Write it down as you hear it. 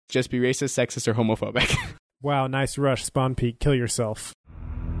just be racist, sexist, or homophobic. Wow, nice rush. Spawn Peak, kill yourself.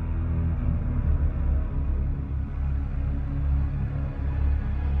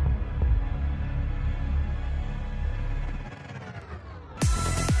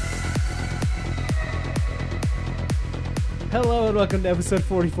 Hello and welcome to episode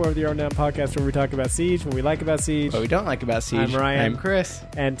 44 of the Arm Down Podcast, where we talk about Siege, what we like about Siege. What we don't like about Siege. I'm Ryan. I'm Chris.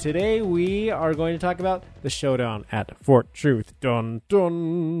 And today we are going to talk about the showdown at Fort Truth. Dun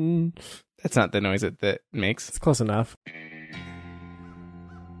dun. That's not the noise that makes. It's close enough. I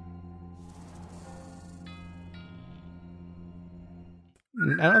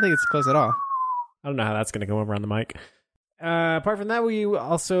don't think it's close at all. I don't know how that's going to go over on the mic. Apart from that, we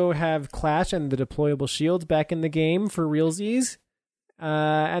also have Clash and the deployable shields back in the game for realsies.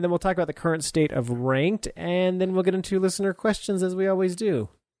 And then we'll talk about the current state of Ranked, and then we'll get into listener questions as we always do.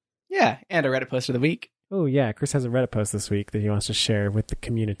 Yeah, and a Reddit post of the week. Oh, yeah. Chris has a Reddit post this week that he wants to share with the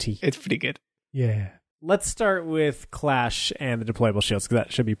community. It's pretty good. Yeah. Let's start with Clash and the deployable shields, because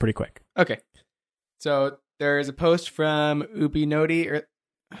that should be pretty quick. Okay. So there's a post from Ubinoti.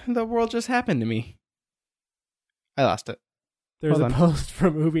 The world just happened to me. I lost it. There's Hold a on. post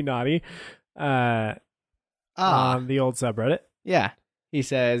from Ubinoti on the old subreddit. Yeah. He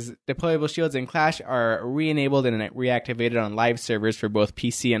says, deployable shields in Clash are re-enabled and reactivated on live servers for both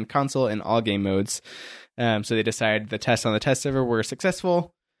PC and console in all game modes. So they decided the tests on the test server were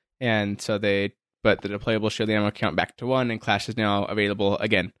successful, and so but the deployable shield ammo count back to 1, and Clash is now available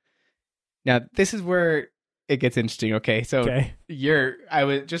again. Now, this is where it gets interesting. Okay, so I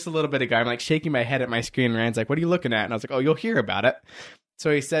was just a little bit ago, I'm like shaking my head at my screen, and Rand's like, what are you looking at? And I was like, oh, you'll hear about it.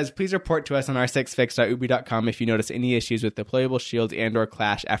 So he says, please report to us on r6fix.ubi.com if you notice any issues with deployable shields and or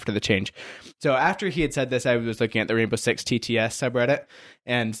Clash after the change. So after he had said this, I was looking at the Rainbow Six TTS subreddit,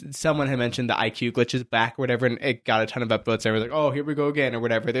 and someone had mentioned the IQ glitches back or whatever, and it got a ton of upvotes. I was like, oh, here we go again or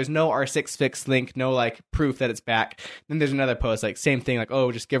whatever. There's no r6fix link, no like proof that it's back. Then there's another post, like same thing, like,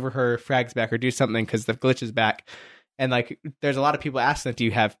 oh, just give her frags back or do something because the glitch is back. And like, there's a lot of people asking, do you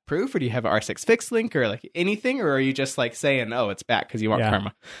have proof, or do you have an R6Fix link, or like anything, or are you just like saying, oh, it's back because you want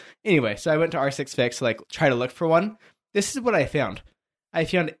karma? Anyway, so I went to R6Fix to like try to look for one. This is what I found. I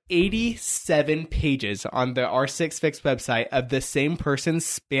found 87 pages on the R6Fix website of the same person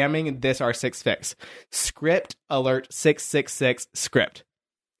spamming this R6Fix. Script alert 666 script.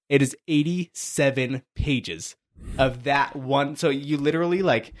 It is 87 pages of that one. So you literally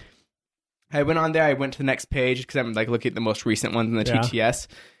like... I went on there, I went to the next page because I'm like looking at the most recent ones in the TTS.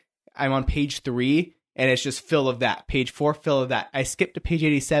 I'm on page 3 and it's just filled of that. Page 4, filled of that. I skipped to page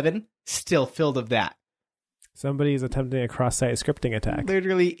 87, still filled of that. Somebody is attempting a cross-site scripting attack.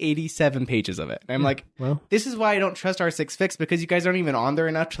 Literally 87 pages of it. And I'm like, well, this is why I don't trust R6Fix, because you guys aren't even on there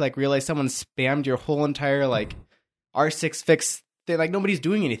enough to like realize someone spammed your whole entire like R6Fix thing. Like nobody's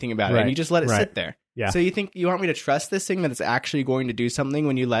doing anything about it and you just let it sit there. Yeah. So you want me to trust this thing that it's actually going to do something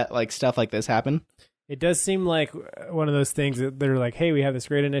when you let like stuff like this happen? It does seem like one of those things that they're like, hey, we have this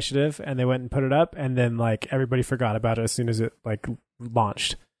great initiative, and they went and put it up, and then like everybody forgot about it as soon as it like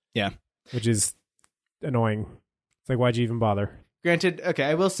launched. Yeah. Which is annoying. It's like, why'd you even bother? Granted, okay,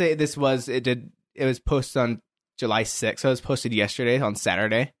 I will say it was posted on July 6th, so it was posted yesterday on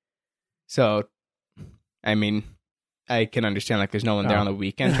Saturday. So, I mean, I can understand like there's no one there on the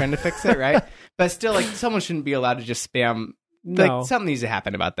weekend trying to fix it, right? But still, like someone shouldn't be allowed to just spam. Like something needs to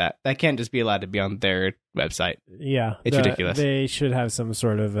happen about that. That can't just be allowed to be on their website. Yeah, it's ridiculous. They should have some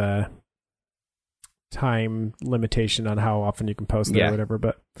sort of time limitation on how often you can post it or whatever.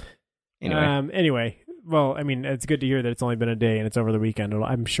 But anyway, well, I mean, it's good to hear that it's only been a day and it's over the weekend.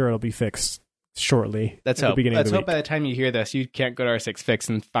 I'm sure it'll be fixed shortly. Let's hope. Let's hope by the time you hear this, you can't go to R6Fix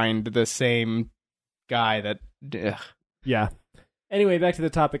and find the same guy that. Yeah. Anyway, back to the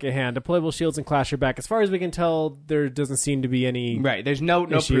topic at hand. Deployable shields and Clash are back. As far as we can tell, there doesn't seem to be any Right. There's no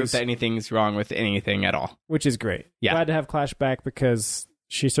proof that anything's wrong with anything at all. Which is great. Yeah. Glad to have Clash back because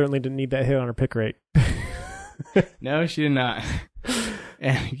she certainly didn't need that hit on her pick rate. No, she did not.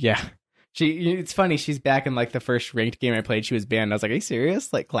 Yeah. It's funny. She's back in like the first ranked game I played. She was banned. I was like, are you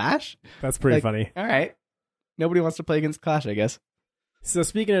serious? Like Clash? That's pretty funny. All right. Nobody wants to play against Clash, I guess. So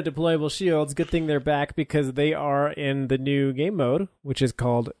speaking of deployable shields, good thing they're back because they are in the new game mode, which is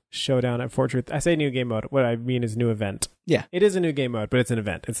called Showdown at Fort Truth. I say new game mode. What I mean is new event. Yeah. It is a new game mode, but it's an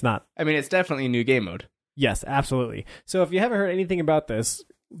event. It's not. I mean, it's definitely a new game mode. Yes, absolutely. So if you haven't heard anything about this,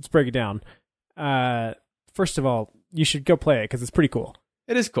 let's break it down. First of all, you should go play it because it's pretty cool.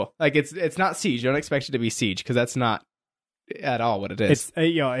 It is cool. Like it's not Siege. Don't expect it to be Siege because that's not at all what it is.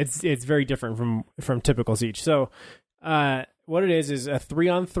 It's very different from typical Siege. So what it is a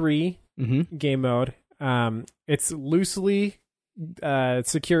 3-on-3 game mode. It's loosely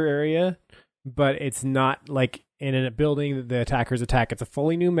secure area, but it's not like in a building that the attackers attack. It's a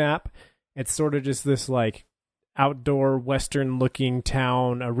fully new map. It's sort of just this like outdoor Western looking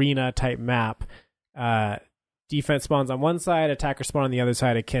town arena type map. Defense spawns on one side, attacker spawn on the other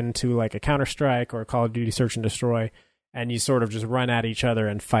side, akin to like a Counter-Strike or a Call of Duty Search and Destroy, and you sort of just run at each other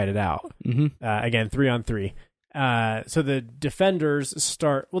and fight it out. Again, 3-on-3. So the defenders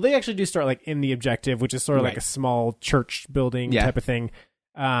start, well, they actually do start like in the objective, which is sort of like a small church building type of thing.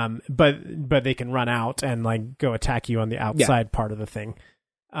 But they can run out and like go attack you on the outside part of the thing.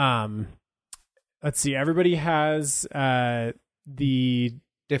 Let's see. Everybody has the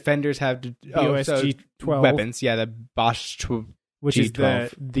defenders have BOSG 12 weapons. Yeah, the Bosch which G12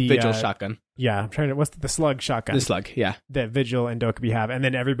 is the Vigil shotgun. Yeah, I'm trying to. What's the slug shotgun? The slug. Yeah, that Vigil and Dokkaebi have, and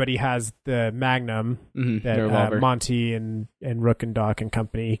then everybody has the Magnum that Monty and Rook and Doc and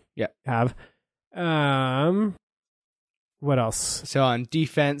company have. What else? So on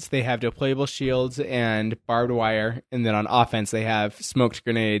defense, they have deployable shields and barbed wire, and then on offense, they have smoked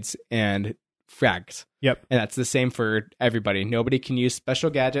grenades and frags. Yep. And that's the same for everybody. Nobody can use special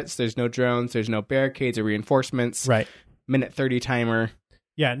gadgets. There's no drones. There's no barricades or reinforcements. Right. Minute 30 timer.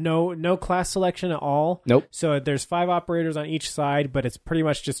 Yeah, no class selection at all. Nope. So there's 5 operators on each side, but it's pretty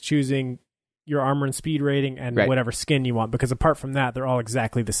much just choosing your armor and speed rating and whatever skin you want, because apart from that, they're all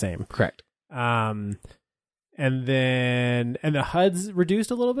exactly the same. Correct. And the HUD's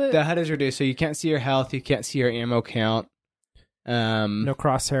reduced a little bit? The HUD is reduced, so you can't see your health, you can't see your ammo count. No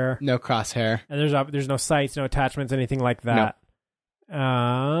crosshair. No crosshair. And there's no sights, no attachments, anything like that.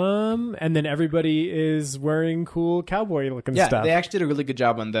 And then everybody is wearing cool cowboy looking stuff. Yeah, they actually did a really good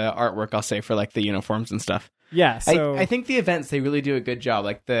job on the artwork, I'll say, for like the uniforms and stuff. Yeah, so I think the events, they really do a good job.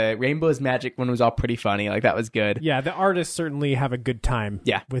 Like the Rainbow's Magic one was all pretty funny. Like that was good. Yeah, the artists certainly have a good time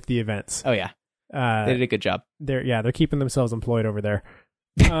with the events. Oh yeah. They did a good job. They're keeping themselves employed over there.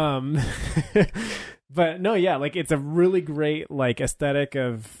 But no, yeah, like it's a really great like aesthetic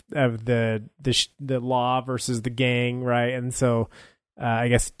of the law versus the gang, right? And so I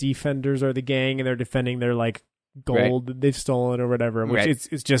guess defenders are the gang, and they're defending their like gold that they've stolen or whatever, which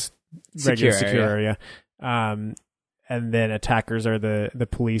it's just regular secure area. And then attackers are the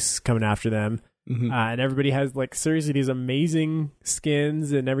police coming after them. And everybody has like seriously these amazing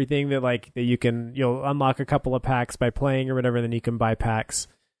skins and everything that you'll unlock a couple of packs by playing or whatever, and then you can buy packs.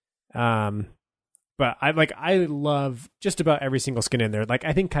 But I love just about every single skin in there. Like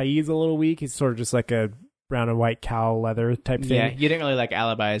I think Kaid's a little weak. He's sort of just like a brown and white cow leather type thing. Yeah, you didn't really like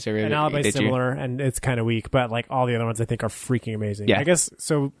Alibis or and Alibi's similar, and it's kind of weak. But like all the other ones, I think are freaking amazing. Yeah, I guess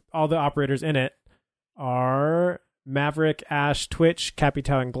so. All the operators in it are Maverick, Ash, Twitch,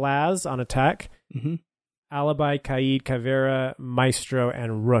 Capital, and Glaz on attack. Alibi, Kaid, Caveira, Maestro,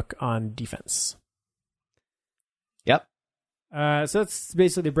 and Rook on defense. Yep. So that's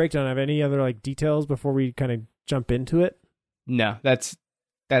basically the breakdown. Have any other like details before we kind of jump into it? No, that's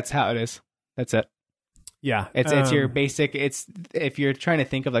how it is. That's it. Yeah, it's your basic. It's if you're trying to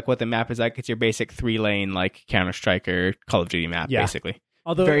think of like what the map is like, it's your basic 3-lane like Counter-Strike or Call of Duty map, basically.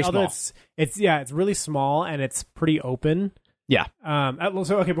 Although small. it's really small and it's pretty open. Yeah.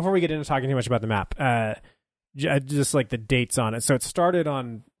 So okay, before we get into talking too much about the map, just like the dates on it. So it started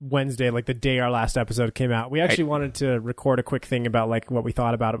on Wednesday, like the day our last episode came out. We actually wanted to record a quick thing about like what we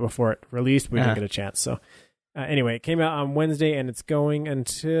thought about it before it released. But we didn't get a chance. So anyway, it came out on Wednesday and it's going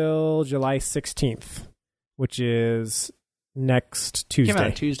until July 16th, which is next Tuesday. It came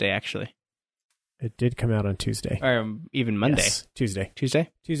out on Tuesday, actually. It did come out on Tuesday. Or even Monday. Yes, Tuesday the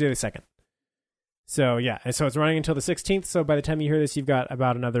 2nd. So yeah, so it's running until the 16th. So by the time you hear this, you've got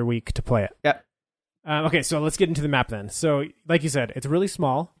about another week to play it. Yep. Okay, so let's get into the map then. So like you said, it's really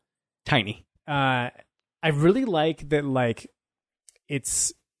small, tiny. I really like that. Like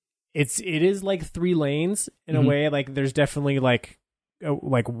it is like 3 lanes in a way. Like there's definitely like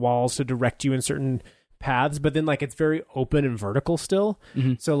walls to direct you in certain paths, but then like it's very open and vertical still.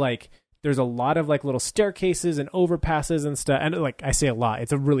 So like there's a lot of like little staircases and overpasses and stuff. And like I say a lot,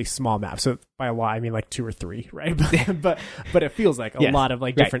 it's a really small map. So by a lot, I mean like 2 or 3, right? but it feels like a lot of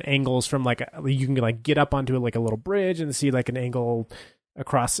like different angles from like you can like get up onto like a little bridge and see like an angle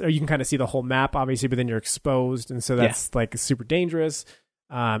across, or you can kind of see the whole map obviously, but then you're exposed, and so that's like super dangerous.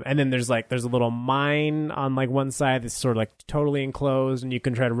 And then there's a little mine on like one side that's sort of like totally enclosed, and you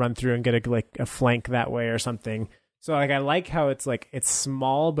can try to run through and get a flank that way or something. So like I like how it's like it's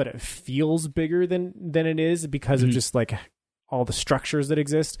small, but it feels bigger than it is because of just like all the structures that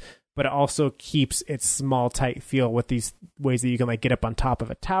exist. But it also keeps its small, tight feel with these ways that you can like get up on top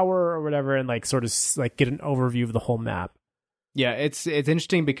of a tower or whatever, and like sort of like get an overview of the whole map. Yeah, it's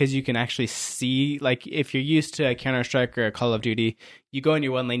interesting because you can actually see, like, if you're used to Counter-Strike or Call of Duty, you go in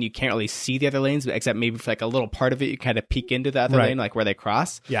your one lane, you can't really see the other lanes, except maybe for like a little part of it, you kind of peek into the other lane, like where they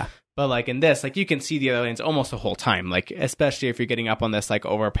cross. Yeah. But like in this, like you can see the other lanes almost the whole time, like especially if you're getting up on this like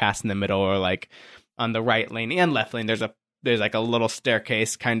overpass in the middle or like on the right lane and left lane. There's like a little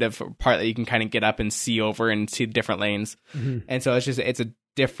staircase kind of part that you can kind of get up and see over and see different lanes. Mm-hmm. And so it's a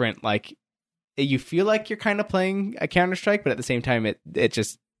different, like, you feel like you're kind of playing a Counter-Strike, but at the same time, it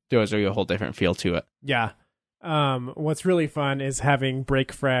just throws a whole different feel to it. Yeah. What's really fun is having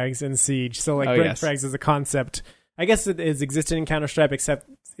break frags in Siege. So like break frags is a concept. I guess it is existed in Counter-Strike, except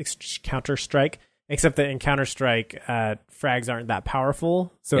that in Counter-Strike, frags aren't that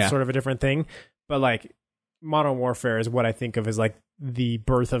powerful. So it's sort of a different thing. But like Modern Warfare is what I think of as like the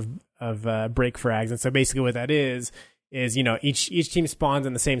birth of break frags. And so basically what that is, you know, each team spawns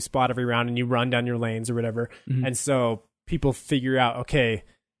in the same spot every round and you run down your lanes or whatever. Mm-hmm. And so people figure out, okay,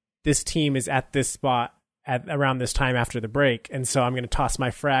 this team is at this spot at around this time after the break. And so I'm going to toss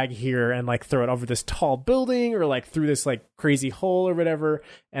my frag here and like throw it over this tall building or like through this like crazy hole or whatever.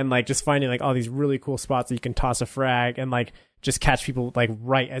 And like just finding like all these really cool spots that you can toss a frag and like just catch people like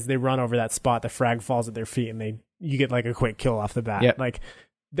right as they run over that spot, the frag falls at their feet and you get like a quick kill off the bat. Yep. Like,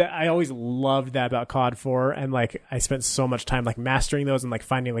 that I always loved that about COD 4, and like I spent so much time like mastering those and like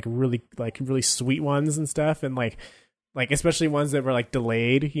finding like really sweet ones and stuff, and like especially ones that were like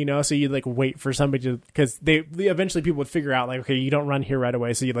delayed, you know, so you'd like wait for somebody to, because they eventually people would figure out like, okay, you don't run here right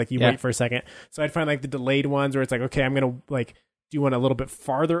away, so you wait for a second. So I'd find like the delayed ones where it's like, okay, I'm gonna like do one a little bit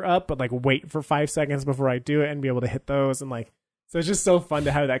farther up, but like wait for 5 seconds before I do it and be able to hit those, and like so it's just so fun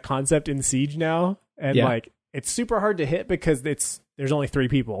to have that concept in Siege now, and like it's super hard to hit because there's only 3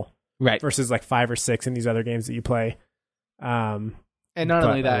 people, right? Versus like 5 or 6 in these other games that you play. And not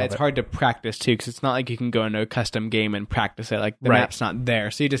only that, it's hard to practice too, because it's not like you can go into a custom game and practice it. Like the map's not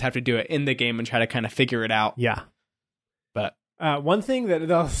there, so you just have to do it in the game and try to kind of figure it out. Yeah. But one thing that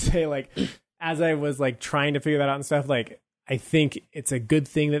I'll say, like, as I was like trying to figure that out and stuff, like I think it's a good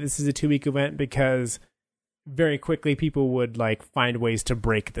thing that this is a 2-week event because very quickly people would like find ways to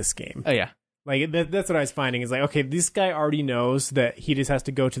break this game. Oh yeah. Like, that's what I was finding is like, okay, this guy already knows that he just has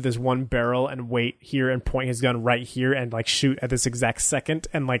to go to this one barrel and wait here and point his gun right here and like shoot at this exact second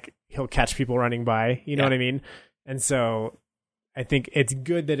and like he'll catch people running by. You know what I mean? And so I think it's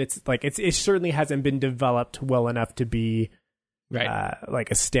good that it's like, it certainly hasn't been developed well enough to be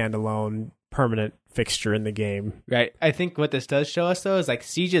like a standalone permanent fixture in the game. Right. I think what this does show us though is like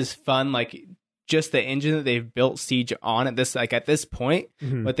Siege is fun, like just the engine that they've built Siege on at this point,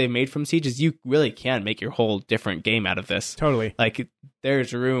 what they've made from Siege is you really can make your whole different game out of this. Totally. Like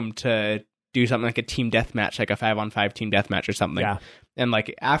there's room to do something like a team deathmatch, like a 5-on-5 team deathmatch or something. Yeah. And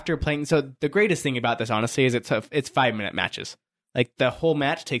like after playing, so the greatest thing about this honestly is it's 5-minute matches. Like the whole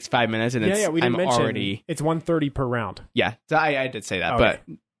match takes 5 minutes, and it's it's 1:30 per round. Yeah, so I did say that, but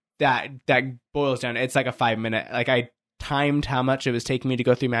that boils down. It's like a 5-minute. Like I timed how much it was taking me to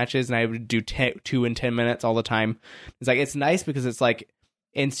go through matches, and I would do 2 and 10 minutes all the time. It's like, it's nice because it's like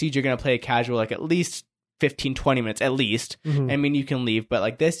in Siege you're gonna play a casual like at least 15-20 minutes at least. I mean, you can leave, but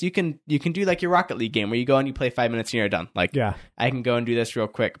like this you can do like your Rocket League game where you go and you play 5 minutes and you're done. Like I can go and do this real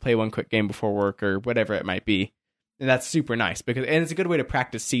quick, play one quick game before work or whatever it might be, and that's super nice because it's a good way to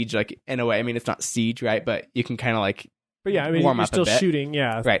practice Siege, like in a way. I mean, it's not Siege, right, but you can kind of like warm you're up still a bit. Shooting,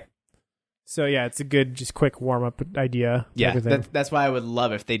 right. So yeah, it's a good, just quick warm up idea. Yeah, that's why I would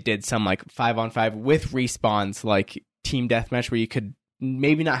love if they did some like 5-on-5 with respawns, like team deathmatch, where you could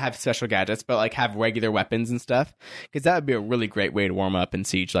maybe not have special gadgets, but like have regular weapons and stuff. Because that would be a really great way to warm up in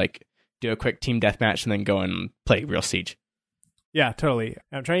Siege. Like do a quick team deathmatch and then go and play real Siege. Yeah, totally.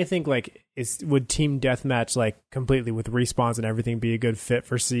 I'm trying to think like, would team deathmatch like completely with respawns and everything be a good fit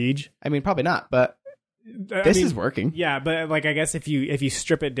for Siege? I mean, probably not, but this is working. Yeah, but like I guess if you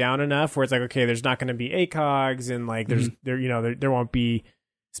strip it down enough where it's like, okay, there's not going to be ACOGs and like there won't be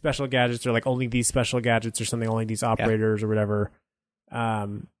special gadgets or like only these special gadgets or something, only these operators or whatever.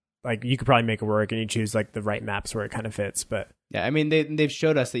 Like you could probably make it work and you choose like the right maps where it kind of fits. But yeah, I mean they've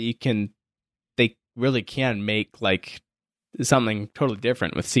showed us that they really can make like something totally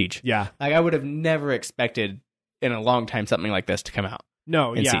different with Siege. Yeah, like I would have never expected in a long time something like this to come out.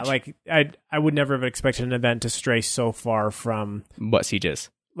 No, yeah, Siege. Like I would never have expected an event to stray so far from what Siege is.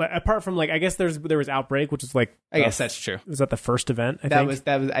 Like, apart from like, I guess there was Outbreak, which is like I guess that's true. Was that the first event? That was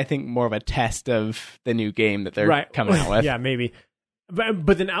I think more of a test of the new game that they're coming out with. Yeah, maybe.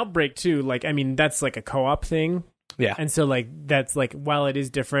 But then Outbreak too, like I mean that's like a co-op thing. Yeah. And so like that's like while it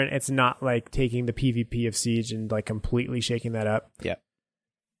is different, it's not like taking the PvP of Siege and like completely shaking that up. Yeah.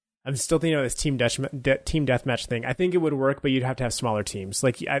 I'm still thinking of this team deathmatch thing. I think it would work, but you'd have to have smaller teams,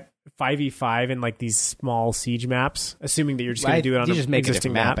 like at 5v5 and like these small siege maps. Assuming that you're just going to do it on just an make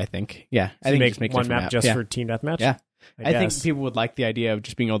existing a map. I think. Yeah, so I think make just make one map just yeah. for team deathmatch. Yeah, I think guess. people would like the idea of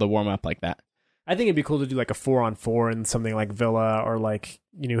just being able to warm up like that. I think it'd be cool to do like a 4-on-4 in something like Villa or like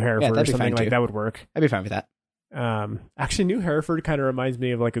New Hereford or something like that would work. I'd be fine with that. Actually, New Hereford kind of reminds me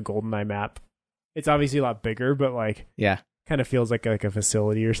of like a GoldenEye map. It's obviously a lot bigger, but like kind of feels like a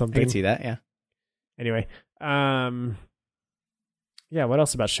facility or something. I can see that. Yeah. Anyway, what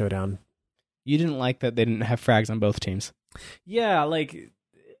else about Showdown? You didn't like that they didn't have frags on both teams. Yeah,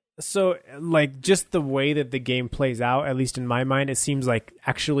 so just the way that the game plays out, at least in my mind, it seems like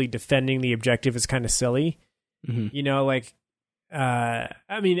actually defending the objective is kind of silly. Mm-hmm. You know, I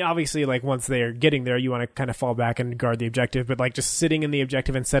mean, obviously, like once they are getting there, you want to kind of fall back and guard the objective, but like just sitting in the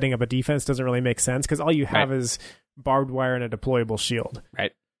objective and setting up a defense doesn't really make sense because all you have is barbed wire and a deployable shield.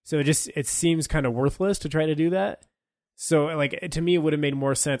 Right. So it seems kind of worthless to try to do that. So like to me, it would have made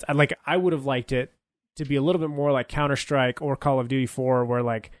more sense. I would have liked it to be a little bit more like Counter-Strike or Call of Duty 4, where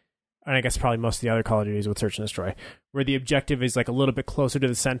like, and I guess probably most of the other Call of Duties with Search and Destroy, where the objective is like a little bit closer to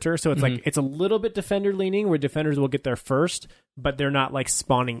the center. So it's like, it's a little bit defender leaning where defenders will get there first, but they're not like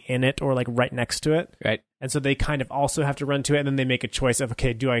spawning in it or like right next to it. Right. And so they kind of also have to run to it. And then they make a choice of,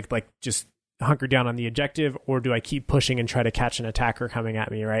 okay, do I like just hunker down on the objective or do I keep pushing and try to catch an attacker coming at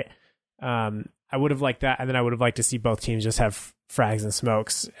me? Right. I would have liked that. And then I would have liked to see both teams just have frags and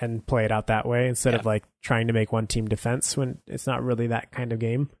smokes and play it out that way instead of like trying to make one team defense when it's not really that kind of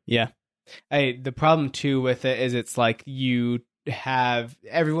game. Yeah. The problem too with it is it's like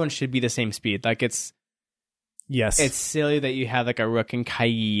everyone should be the same speed. Like it's silly that you have like a Rook and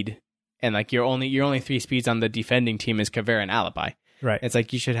Kaid and like your only 3 speeds on the defending team is Caveira and Alibi. Right. It's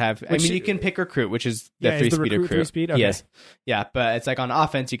like you should have, you can pick Recruit, which is the 3-speed recruit. 3-speed? Okay. Yes. Yeah, but it's like on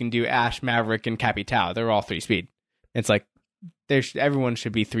offense, you can do Ash, Maverick, and Capitao. They're all 3-speed. It's like everyone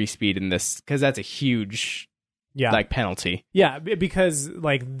should be 3-speed in this because that's a huge penalty. Yeah, because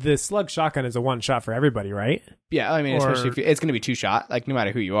like the slug shotgun is a one shot for everybody, right? Yeah, I mean, especially if it's going to be 2-shot, like no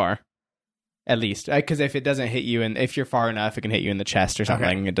matter who you are. At least, because if it doesn't hit you, and if you're far enough, it can hit you in the chest or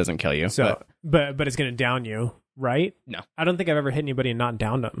something. It doesn't kill you. So, but it's going to down you, right? No, I don't think I've ever hit anybody and not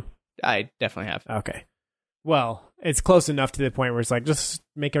downed them. I definitely have. Okay, well, it's close enough to the point where it's like just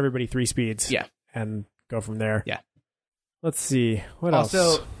make everybody 3 speeds, and go from there. Yeah. Let's see what else.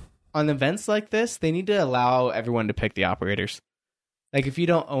 Also, on events like this, they need to allow everyone to pick the operators. Like if you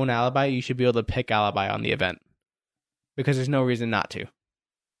don't own Alibi, you should be able to pick Alibi on the event because there's no reason not to.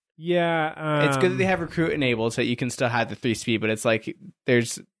 Yeah, it's good that they have Recruit enabled so you can still have the 3-speed, but it's like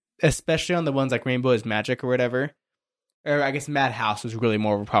there's, especially on the ones like Rainbow is Magic or whatever, or I guess Madhouse was really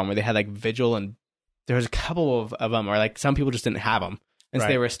more of a problem where they had like Vigil and there was a couple of them, or like some people just didn't have them, and so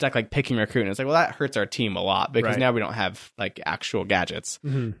they were stuck like picking Recruit, and it's like, well, that hurts our team a lot because now we don't have like actual gadgets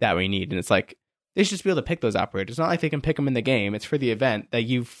that we need, and it's like they should just be able to pick those operators. It's not like they can pick them in the game; it's for the event that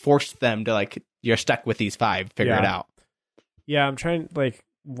you forced them to like you're stuck with these 5, figure it out. Yeah, I'm trying like.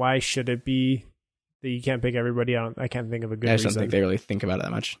 Why should it be that you can't pick everybody? I can't think of a good reason. I just don't think they really think about it that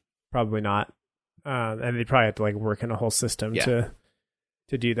much. Probably not. And they probably have to like work in a whole system to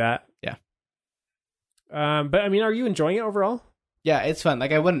do that. Yeah. But I mean, are you enjoying it overall? Yeah, it's fun.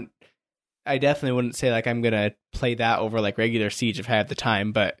 Like I definitely wouldn't say like I'm gonna play that over like regular Siege if I have the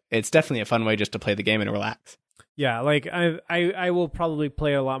time, but it's definitely a fun way just to play the game and relax. Yeah, like I will probably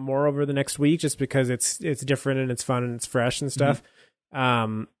play a lot more over the next week just because it's different and it's fun and it's fresh and stuff.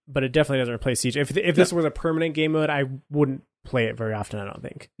 But it definitely doesn't replace Siege. If this was a permanent game mode, I wouldn't play it very often, I don't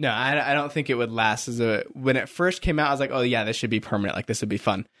think. No, I don't think it would last when it first came out, I was like, oh yeah, this should be permanent. Like this would be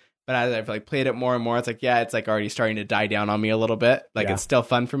fun. But as I've like played it more and more, it's like, yeah, it's like already starting to die down on me a little bit. Like it's still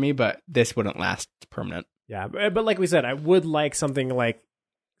fun for me, but this wouldn't last permanent. Yeah, but like we said, I would like something like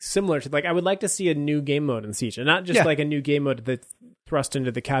similar to like I would like to see a new game mode in Siege, and not just like a new game mode that's thrust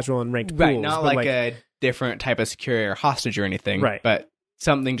into the casual and ranked pools. Right, not like a different type of security or hostage or anything. Right. But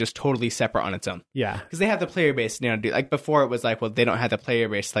something just totally separate on its own. Yeah. Because they have the player base now to do, like before it was like, well, they don't have the player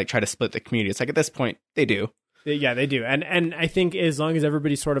base to like try to split the community. It's like at this point they do. Yeah, they do. And I think as long as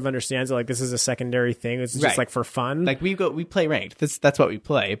everybody sort of understands that like this is a secondary thing, it's just like for fun. Like we play ranked. That's what we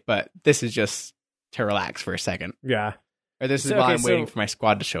play, but this is just to relax for a second. Yeah. Or this is while I'm waiting for my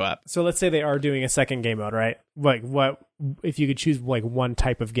squad to show up. So let's say they are doing a second game mode, right? Like what if you could choose like one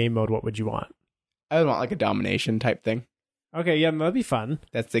type of game mode, what would you want? I would want like a domination type thing. Okay, yeah, that'd be fun.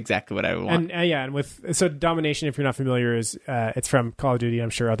 That's exactly what I would want. And and with domination, if you're not familiar, is it's from Call of Duty. I'm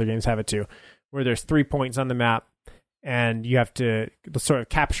sure other games have it too, where there's 3 points on the map, and you have to sort of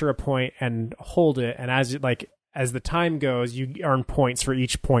capture a point and hold it. And as as the time goes, you earn points for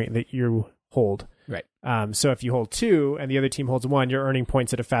each point that you hold. Right. So if you hold 2 and the other team holds 1, you're earning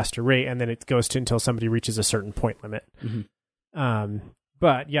points at a faster rate, and then it goes to until somebody reaches a certain point limit. Mm-hmm.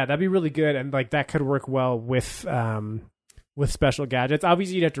 But yeah, that'd be really good, and like that could work well with special gadgets.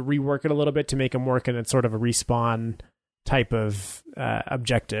 Obviously, you'd have to rework it a little bit to make them work in a sort of a respawn type of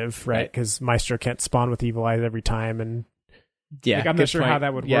objective, right? Because Maestro can't spawn with Evil Eyes every time, and like, I'm not sure how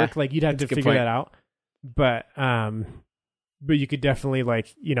that would work. Like you'd have to figure that out. But you could definitely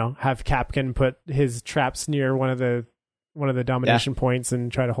like have Capcan put his traps near one of the domination points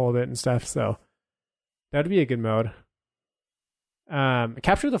and try to hold it and stuff. So that would be a good mode.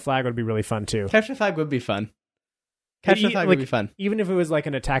 Capture the Flag would be really fun too. Capture the Flag would be fun. Capture the Flag would be fun. Even if it was like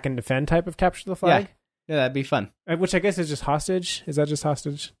an attack and defend type of Capture the Flag. Yeah, that'd be fun. Which I guess is just hostage. Is that just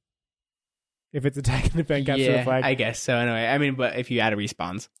hostage? If it's attack and defend, Capture the Flag? I guess so. Anyway, I mean, but if you add a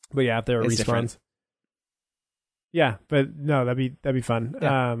respawns. But yeah, if there are respawns. Different. Yeah, but no, that'd be fun.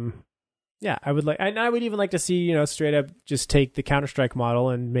 Yeah. I would even like to see, straight up just take the Counter-Strike model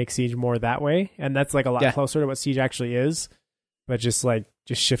and make Siege more that way. And that's like a lot closer to what Siege actually is. But just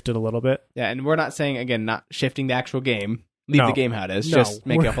shift it a little bit. Yeah, and we're not saying, again, not shifting the actual game. Leave the game how it is. No, just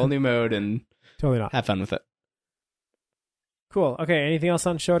make a whole new mode and totally not have fun with it. Cool. Okay, anything else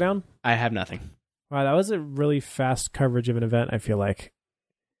on Showdown? I have nothing. Wow, that was a really fast coverage of an event, I feel like.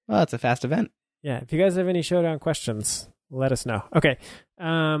 Well, it's a fast event. Yeah, if you guys have any Showdown questions, let us know. Okay,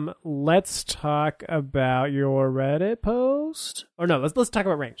 let's talk about your Reddit post. Or no, let's talk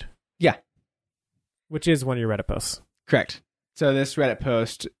about Ranked. Yeah. Which is one of your Reddit posts. Correct. So this Reddit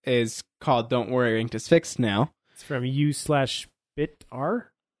post is called Don't Worry, Ranked is Fixed Now. It's from u/BitR?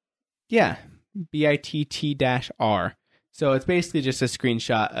 Yeah, BITT-R. So it's basically just a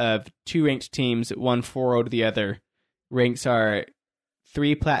screenshot of 2 ranked teams, one 4-0 to the other. Ranks are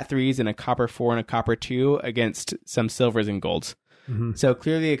 3 Plat 3s and a Copper 4 and a Copper 2 against some Silvers and Golds. Mm-hmm. So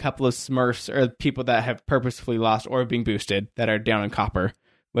clearly a couple of Smurfs or people that have purposefully lost or being boosted that are down in Copper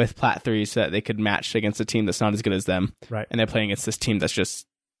with Plat 3s so that they could match against a team that's not as good as them. Right. And they're playing against this team that's just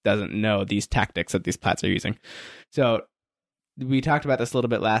doesn't know these tactics that these Plats are using. So we talked about this a little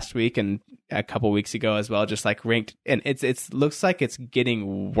bit last week and a couple weeks ago as well, just like Ranked. And it's looks like it's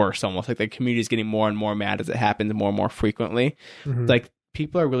getting worse almost. Like the community is getting more and more mad as it happens more and more frequently. Mm-hmm. Like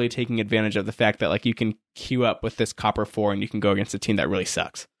people are really taking advantage of the fact that like you can queue up with this Copper 4 and you can go against a team that really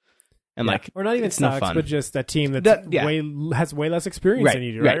sucks. And like, or not even it's sucks, no fun. But just a team that's has way less experience than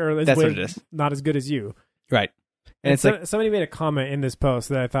you do, right? Or that's what it is. Not as good as you, right? And it's like somebody made a comment in this post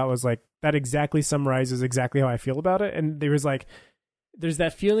that I thought was like that exactly summarizes exactly how I feel about it. And there was like, there's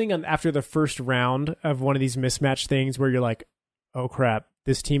that feeling after the first round of one of these mismatch things where you're like, oh crap,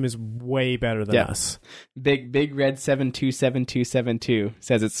 this team is way better than us. Big Red 727272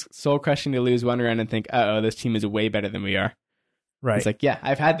 says it's soul crushing to lose one round and think, this team is way better than we are. Right. It's like,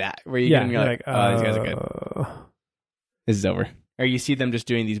 I've had that where you're like, these guys are good. This is over. Or you see them just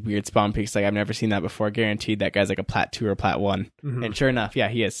doing these weird spawn peaks. Like, I've never seen that before. Guaranteed that guy's like a Plat 2 or Plat 1. Mm-hmm. And sure enough,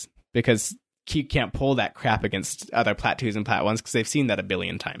 he is. Because you can't pull that crap against other Plat 2s and Plat 1s because they've seen that a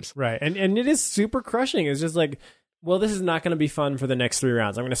billion times. Right. And it is super crushing. It's just like, well, this is not going to be fun for the next 3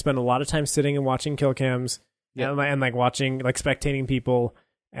 rounds. I'm going to spend a lot of time sitting and watching kill cams and like watching, like spectating people,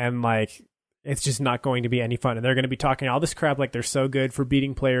 and like it's just not going to be any fun. And they're going to be talking all this crap like they're so good for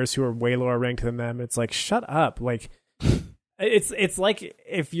beating players who are way lower ranked than them. It's like, shut up. Like it's like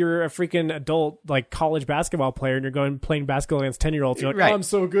if you're a freaking adult like college basketball player and you're playing basketball against 10-year-olds, you're like, oh, I'm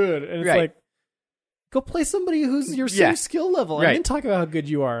so good. And it's like, go play somebody who's your same skill level and then talk about how good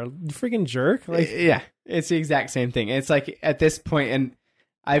you are. You freaking jerk. Like, it's the exact same thing. It's like at this point, and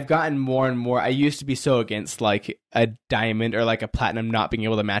I've gotten more and more. I used to be so against like a diamond or like a platinum not being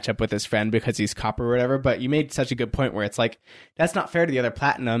able to match up with his friend because he's copper or whatever. But you made such a good point where it's like, that's not fair to the other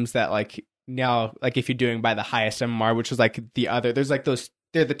platinums that like now, like if you're doing by the highest MMR, which is like the other, there's like those,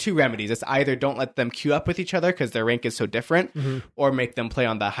 they're the 2 remedies. It's either don't let them queue up with each other because their rank is so different, or make them play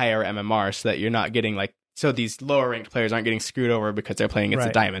on the higher MMR so that you're not getting like, so these lower ranked players aren't getting screwed over because they're playing against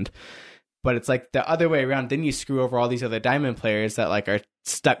a diamond. But it's like the other way around. Then you screw over all these other diamond players that like are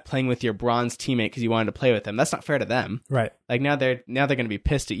stuck playing with your bronze teammate because you wanted to play with them. That's not fair to them. Right. Like now they're going to be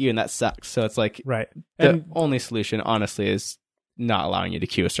pissed at you, and that sucks. So it's like the only solution, honestly, is not allowing you to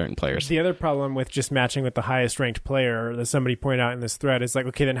queue certain players. The other problem with just matching with the highest ranked player that somebody pointed out in this thread is like,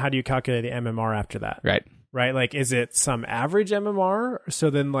 okay, then how do you calculate the MMR after that? Right. Like, is it some average MMR?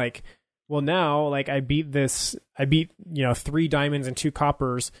 So then like, well, now like I beat 3 diamonds and 2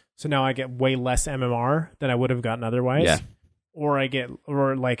 coppers, so now I get way less MMR than I would have gotten otherwise. Yeah. Or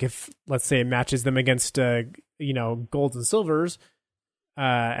like if let's say it matches them against golds and silvers,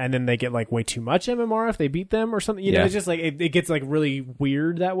 and then they get like way too much MMR if they beat them or something. You know, it's just like it gets like really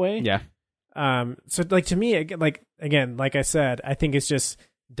weird that way. Yeah. So like to me, like again, like I said, I think it's just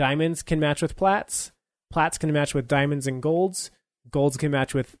diamonds can match with plats, plats can match with diamonds and golds, golds can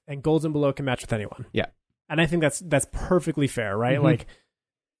match with, and golds and below can match with anyone. Yeah. And I think that's perfectly fair, right? Mm-hmm. Like,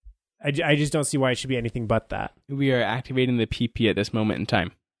 I just don't see why it should be anything but that. We are activating the PP at this moment in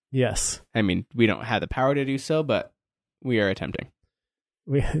time. Yes. I mean, we don't have the power to do so, but we are attempting.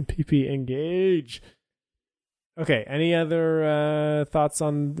 We PP engage. Okay. Any other thoughts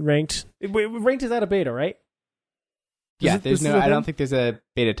on ranked? Ranked is out of beta, right? Yeah. I don't think there's a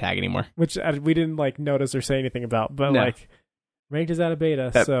beta tag anymore. Which we didn't like notice or say anything about, but like ranked is out of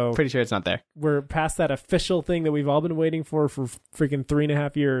beta, so pretty sure it's not there. We're past that official thing that we've all been waiting for freaking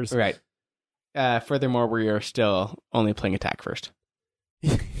 3.5 years. Right. Furthermore, we are still only playing attack first.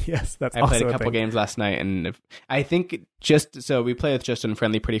 Yes, that's I played a couple games last night, and I think we play with Justin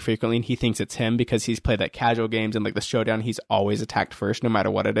Friendly pretty frequently, and he thinks it's him because he's played like casual games and like the showdown. He's always attacked first, no matter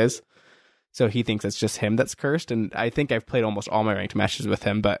what it is. So he thinks it's just him that's cursed, and I think I've played almost all my ranked matches with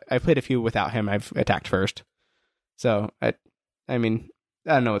him, but I played a few without him. I've attacked first. So I mean,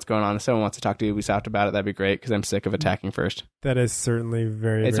 I don't know what's going on. If someone wants to talk to Ubisoft about it, that'd be great because I'm sick of attacking first. That is certainly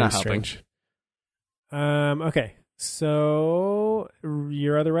very, it's very not strange. Okay. So,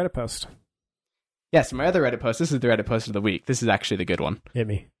 your other Reddit post. Yes, my other Reddit post. This is the Reddit post of the week. This is actually the good one. Hit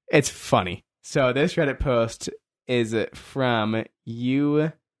me. It's funny. So, this Reddit post is from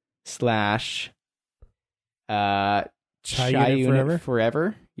you/Chai Unit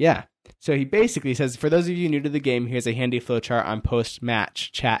Forever. Yeah. So, he basically says, for those of you new to the game, here's a handy flowchart on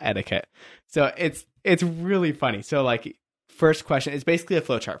post-match chat etiquette. So, it's really funny. So, like, first question, it's basically a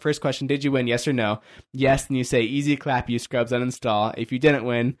flowchart. First question, did you win? Yes or no? Yes, and you say easy clap, you scrubs uninstall. If you didn't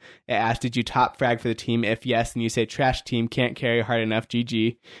win, it asks, did you top frag for the team? If yes, and you say trash team, can't carry hard enough,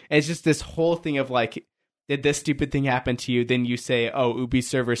 GG. And it's just this whole thing of like, did this stupid thing happen to you? Then you say, oh, Ubi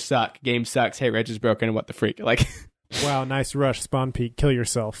servers suck, game sucks, hey, Reg is broken, what the freak? Like, wow, nice rush, spawn peak, kill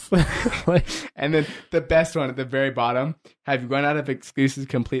yourself. And then the best one at the very bottom, have you run out of excuses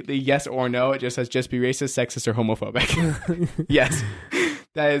completely? Yes or no? It just says just be racist, sexist, or homophobic. Yes.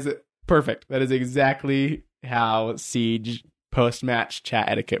 That is perfect. That is exactly how Siege post-match chat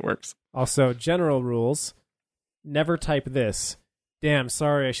etiquette works. Also, general rules, never type this. Damn,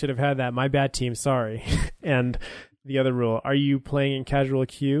 sorry, I should have had that. My bad, team, sorry. And the other rule, are you playing in casual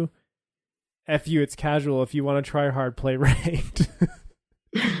queue? F you, it's casual. If you want to try hard, play ranked.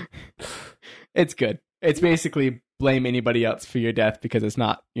 It's good. It's basically blame anybody else for your death because it's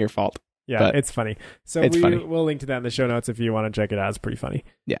not your fault. Yeah, but it's funny. So we'll link to that in the show notes if you want to check it out. It's pretty funny.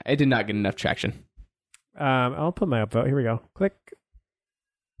 Yeah, it did not get enough traction. I'll put my upvote. Here we go. Click.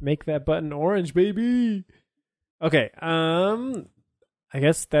 Make that button orange, baby. Okay. I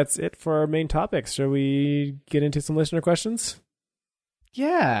guess that's it for our main topics. Shall we get into some listener questions?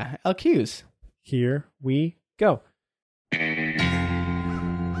 Yeah, LQs. Here we go.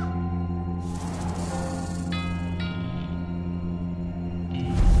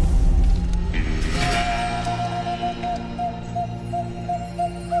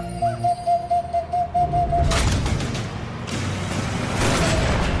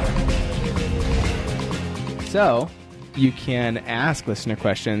 So, you can ask listener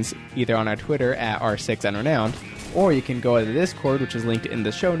questions either on our Twitter at r6unrenowned, or you can go to the Discord, which is linked in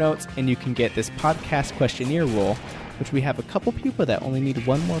the show notes, and you can get this podcast questionnaire rule, which we have a couple people that only need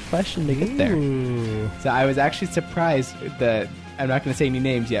one more question to get there. Ooh. So I was actually surprised that, I'm not going to say any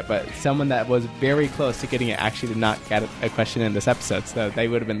names yet, but someone that was very close to getting it actually did not get a question in this episode, so they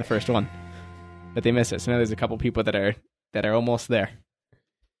would have been the first one. But they missed it. So now there's a couple people that are almost there.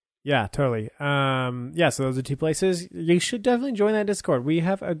 Yeah, totally. So those are two places. You should definitely join that Discord. We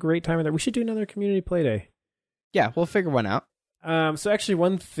have a great time in there. We should do another community play day. Yeah, we'll figure one out. So actually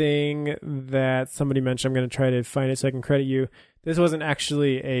one thing that somebody mentioned, I'm going to try to find it so I can credit you. This wasn't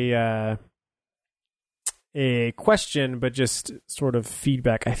actually a question, but just sort of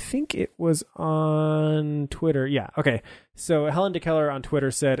feedback. I think it was on Twitter. Yeah. Okay. So Helen DeKeller on Twitter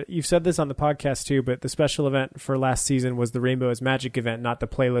said, you've said this on the podcast too, but the special event for last season was the Rainbow is Magic event, not the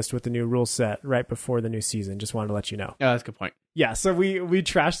playlist with the new rule set right before the new season. Just wanted to let you know. Oh, that's a good point. Yeah. So we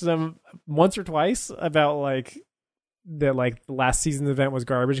trashed them once or twice about like the last season's event was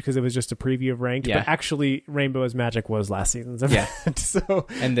garbage because it was just a preview of ranked. Yeah. But actually Rainbow is Magic was last season's event. Yeah. So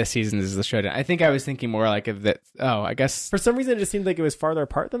and this season is the showdown. I think I was thinking more like of that. Oh, I guess for some reason it just seemed like it was farther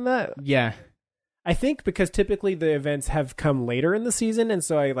apart than that. Yeah. I think because typically the events have come later in the season, and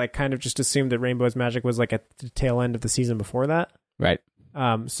so I like kind of just assumed that Rainbow's Magic was like at the tail end of the season before that. Right.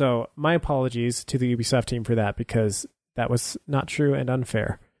 So my apologies to the Ubisoft team for that, because that was not true and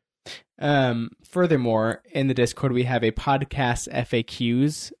unfair. Furthermore, in the Discord, we have a podcast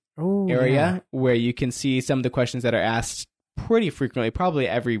FAQs area where you can see some of the questions that are asked pretty frequently, probably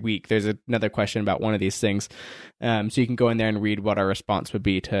every week. There's another question about one of these things. So you can go in there and read what our response would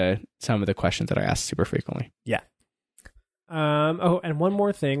be to some of the questions that are asked super frequently. Yeah. And one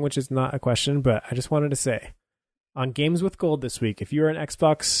more thing, which is not a question, but I just wanted to say, on Games with Gold this week, if you're an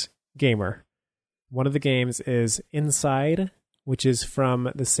Xbox gamer, one of the games is Inside, which is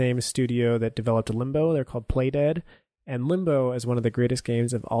from the same studio that developed Limbo. They're called Playdead. And Limbo is one of the greatest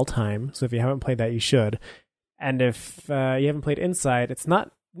games of all time. So if you haven't played that, you should. And if you haven't played Inside, it's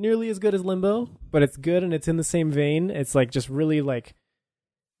not nearly as good as Limbo, but it's good and it's in the same vein. It's like just really like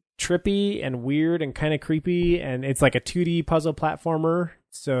trippy and weird and kind of creepy, and it's like a 2D puzzle platformer.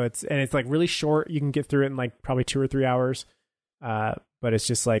 So it's like really short. You can get through it in like probably 2 or 3 hours. But it's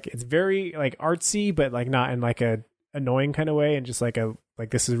just like, it's very like artsy, but like not in like a annoying kind of way, and just like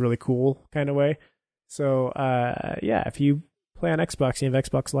this is really cool kind of way. So yeah, if you play on Xbox, you have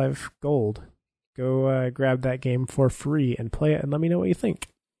Xbox Live Gold, go grab that game for free and play it and let me know what you think.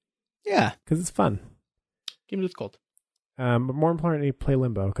 Yeah, because it's fun. Games with Gold. But more importantly, play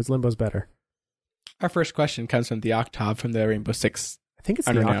Limbo, because Limbo's better. Our first question comes from the Octave from the Rainbow Six. I think it's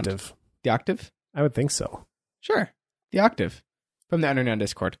the Octave. The Octave? I would think so. Sure. The Octave from the Underground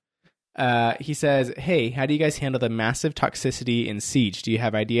Discord. He says, hey, how do you guys handle the massive toxicity in Siege? Do you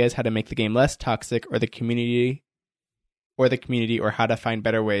have ideas how to make the game less toxic, or the community, or how to find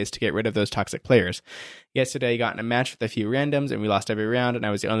better ways to get rid of those toxic players? Yesterday I got in a match with a few randoms and we lost every round and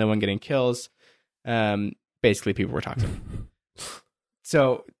I was the only one getting kills. Basically people were toxic.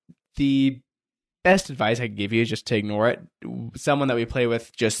 So the best advice I can give you is just to ignore it. Someone that we play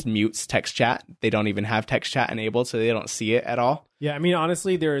with just mutes text chat. They don't even have text chat enabled, so they don't see it at all. Yeah, I mean,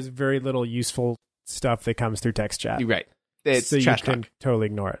 honestly, there is very little useful stuff that comes through text chat. You're right. It's so trash you can talk. totally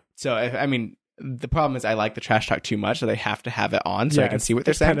ignore it. So, I mean, the problem is I like the trash talk too much, so they have to have it on so I can see what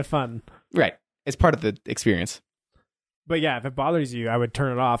they're saying. It's kind of fun. Right. It's part of the experience. But yeah, if it bothers you, I would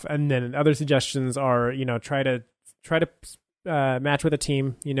turn it off. And then other suggestions are, try to match with a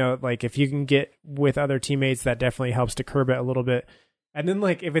team. Like if you can get with other teammates, that definitely helps to curb it a little bit. And then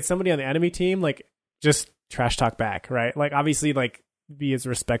like if it's somebody on the enemy team, like just trash talk back, right? Like obviously like be as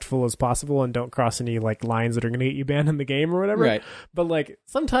respectful as possible and don't cross any like lines that are going to get you banned in the game or whatever. Right. But like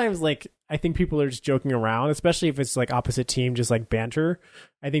sometimes like I think people are just joking around, especially if it's like opposite team, just like banter.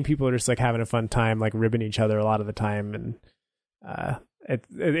 I think people are just like having a fun time, like ribbing each other a lot of the time. And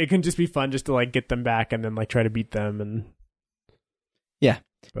it can just be fun just to like get them back and then like try to beat them. And yeah.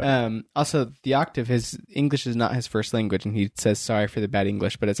 But. Also the Octave, his English is not his first language, and he says sorry for the bad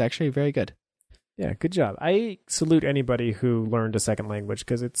English, but it's actually very good. Yeah, good job. I salute anybody who learned a second language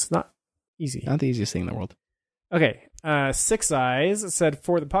because it's not easy. Not the easiest thing in the world. Okay. Six Eyes said,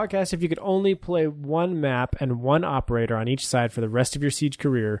 for the podcast, if you could only play one map and one operator on each side for the rest of your Siege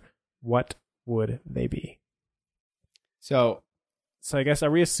career, what would they be? So I guess,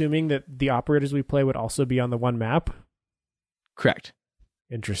 are we assuming that the operators we play would also be on the one map? Correct.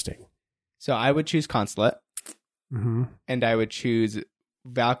 Interesting. So I would choose Consulate. Mm-hmm. And I would choose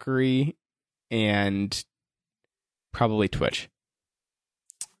Valkyrie and probably Twitch.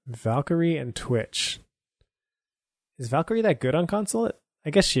 Valkyrie and Twitch. Is Valkyrie that good on Consulate?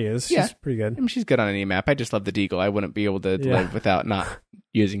 I guess she is. Yeah. She's pretty good. I mean, she's good on any map. I just love the Deagle. I wouldn't be able to live without not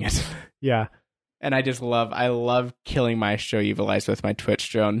using it. Yeah. And I love killing Maestro Evilize with my Twitch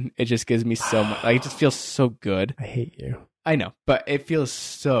drone. It just gives me so much. Like, it just feels so good. I hate you. I know, but it feels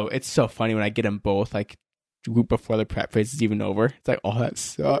it's so funny when I get them both, like, before the prep phase is even over. It's like, oh, that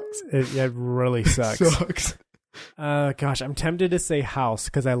sucks. It really sucks. Sucks. Gosh, I'm tempted to say House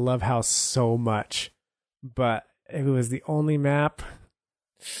because I love House so much. But if it was the only map,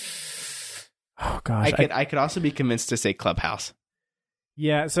 oh gosh. I could also be convinced to say Clubhouse.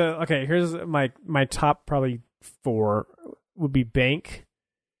 Yeah, so okay, here's my top probably 4 would be Bank.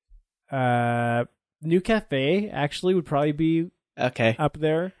 New Cafe actually would probably be up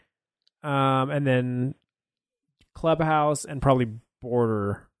there. And then Clubhouse and probably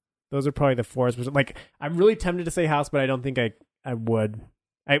Border. Those are probably the 4. Like, I'm really tempted to say House, but I don't think I would.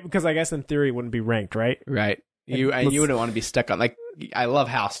 Because I guess in theory it wouldn't be ranked, right? Right. You wouldn't want to be stuck on, like, I love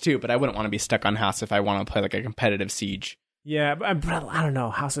House too, but I wouldn't want to be stuck on House if I want to play like a competitive Siege. Yeah, but I don't know.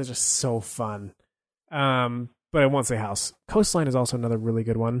 House is just so fun. But I won't say House. Coastline is also another really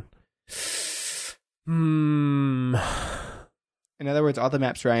good one. In other words, all the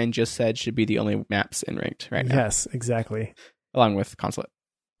maps Ryan just said should be the only maps in ranked right now. Yes, exactly. Along with Consulate.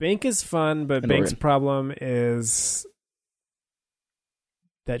 Bank is fun, but Bank's problem is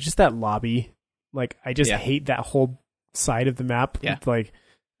that lobby. Like, I just hate that whole side of the map. Yeah. Like,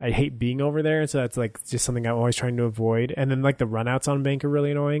 I hate being over there, so that's like just something I'm always trying to avoid. And then like the runouts on bank are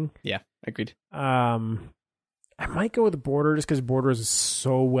really annoying. Yeah, agreed. I might go with border just because border is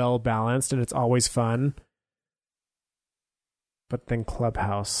so well balanced and it's always fun. But then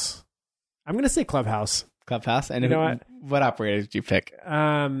clubhouse. I'm gonna say clubhouse. Clubhouse. And You know what operator did you pick?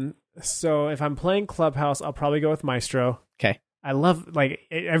 So if I'm playing clubhouse, I'll probably go with Maestro. Okay. I love, like,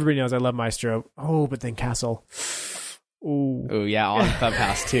 everybody knows I love Maestro. Oh, but then Castle. Ooh. Oh yeah, on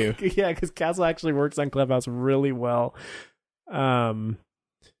Clubhouse too. Yeah, because Castle actually works on Clubhouse really well. Gosh,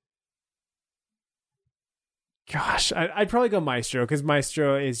 I'd probably go Maestro because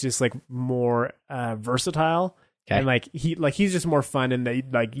Maestro is just like more versatile. Okay. And like he's just more fun, and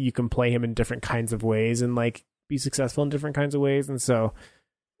that like you can play him in different kinds of ways and like be successful in different kinds of ways. And so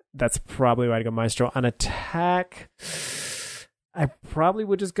that's probably why I'd go Maestro. On attack, I probably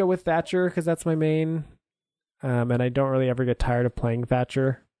would just go with Thatcher because that's my main. And I don't really ever get tired of playing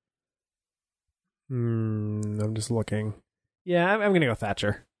Thatcher. I'm just looking. Yeah, I'm going to go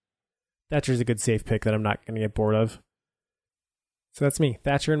Thatcher. Thatcher's a good safe pick that I'm not going to get bored of. So that's me.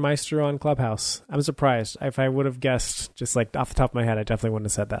 Thatcher and Maestro on Clubhouse. I'm surprised. If I would have guessed, just like off the top of my head, I definitely wouldn't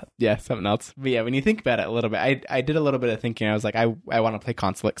have said that. Yeah, something else. But yeah, when you think about it a little bit, I did a little bit of thinking. I was like, I want to play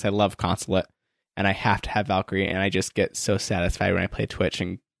Consulate because I love Consulate. And I have to have Valkyrie. And I just get so satisfied when I play Twitch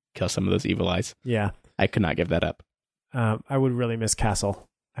and kill some of those evil eyes. Yeah. I could not give that up. I would really miss Castle,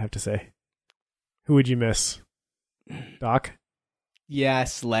 I have to say. Who would you miss? Doc? Yeah,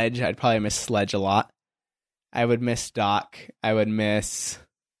 Sledge. I'd probably miss Sledge a lot. I would miss Doc. I would miss...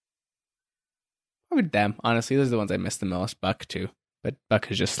 Probably them, honestly. Those are the ones I miss the most. Buck, too. But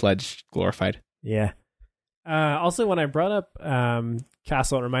Buck is just Sledge glorified. Yeah. Also, when I brought up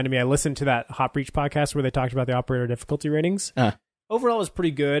Castle, it reminded me, I listened to that Hot Breach podcast where they talked about the operator difficulty ratings. Overall, it was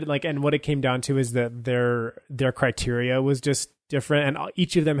pretty good. Like, and what it came down to is that their criteria was just different, and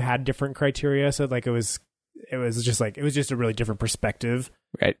each of them had different criteria. So, like, it was just a really different perspective.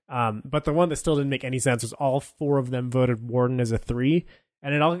 Right. But the one that still didn't make any sense was all four of them voted Warden as a 3,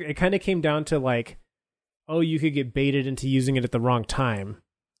 and it kind of came down to like, oh, you could get baited into using it at the wrong time,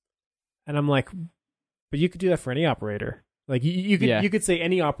 and I'm like, but you could do that for any operator. Like, you could say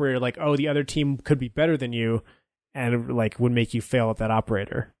any operator, like, oh, the other team could be better than you, and like would make you fail at that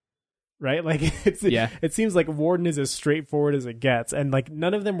operator, right? Like it seems like Warden is as straightforward as it gets, and like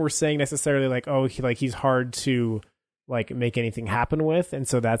none of them were saying necessarily like, oh, he's hard to like make anything happen with, and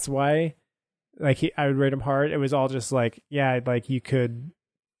so that's why like I would rate him hard. It was all just like, yeah, like you could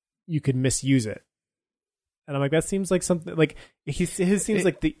misuse it, and I'm like, that seems like something like his seems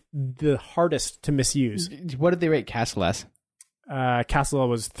like the hardest to misuse. What did they rate Castle as? Castle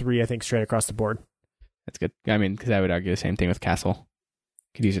was 3, I think, straight across the board. That's good. I mean, because I would argue the same thing with Castle.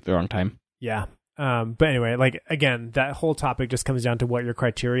 Could use it at the wrong time. Yeah. But anyway, like, again, that whole topic just comes down to what your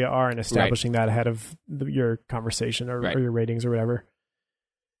criteria are and establishing that ahead of your conversation or your ratings or whatever.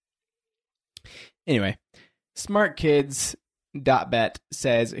 Anyway, SmartKids.bet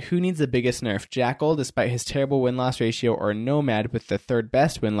says, who needs the biggest nerf? Jackal, despite his terrible win-loss ratio, or Nomad with the third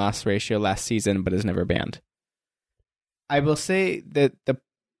best win-loss ratio last season, but is never banned? I will say that the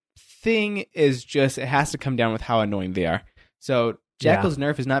thing is just, it has to come down with how annoying they are. So Jackal's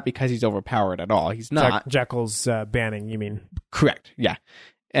nerf is not because he's overpowered at all. He's not. Jackal's banning, you mean? Correct. Yeah.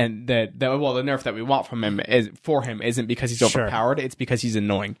 And the nerf that we want from him isn't because he's overpowered. It's because he's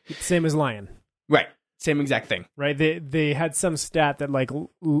annoying. Same as Lion. Right. Same exact thing. Right. They had some stat that like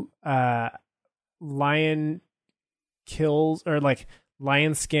Lion kills, or like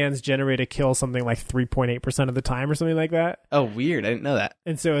Lion scans generate a kill something like 3.8% of the time or something like that. Oh, weird. I didn't know that.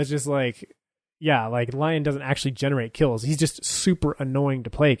 And so it's just like, yeah, like Lion doesn't actually generate kills. He's just super annoying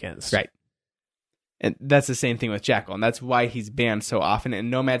to play against. Right. And that's the same thing with Jackal, and that's why he's banned so often. And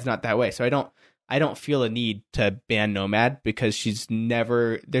Nomad's not that way. So I don't feel a need to ban Nomad because there's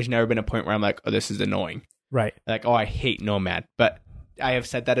never been a point where I'm like, oh, this is annoying. Right. Like, oh, I hate Nomad. But I have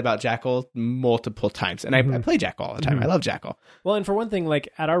said that about Jackal multiple times, and I play Jackal all the time. I love Jackal. Well, and for one thing, like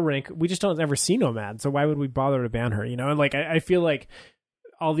at our rank, we just don't ever see Nomad, so why would we bother to ban her? You know, and like I feel like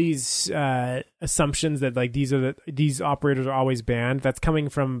all these assumptions that like these operators are always banned, that's coming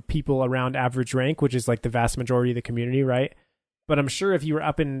from people around average rank, which is like the vast majority of the community, right? But I'm sure if you were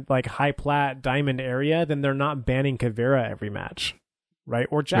up in like high plat diamond area, then they're not banning Kavera every match, right?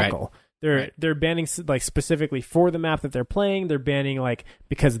 Or Jackal. Right. They're banning like specifically for the map that they're playing. They're banning like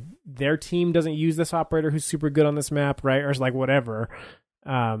because their team doesn't use this operator who's super good on this map, right? Or like whatever.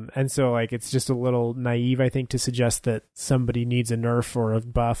 And so like it's just a little naive, I think, to suggest that somebody needs a nerf or a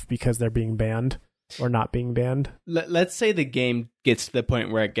buff because they're being banned or not being banned. Let's say the game gets to the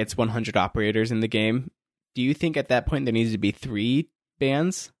point where it gets 100 operators in the game. do you think at that point there needs to be 3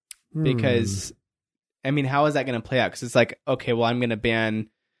 bans? Because, I mean, how is that going to play out? Because it's like, okay, well, I'm going to ban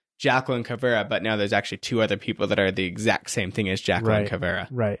Jackal and Caveira, but now there's actually 2 other people that are the exact same thing as Jackal and Caveira.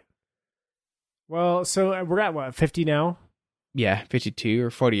 Right. Well, so we're at what, 50 now? Yeah, 52 or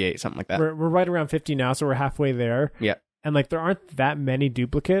 48, something like that. We're right around 50 now, so we're halfway there. Yeah. And like there aren't that many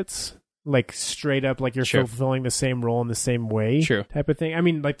duplicates, like straight up like you're fulfilling the same role in the same way type of thing. I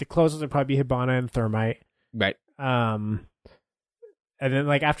mean, like the closest would probably be Hibana and Thermite. Right. And then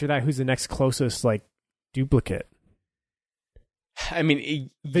like after that, who's the next closest like duplicate? I mean,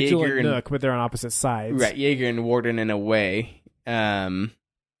 Vigil Jaeger and Nook, but they're on opposite sides. Right, Jaeger and Warden in a way.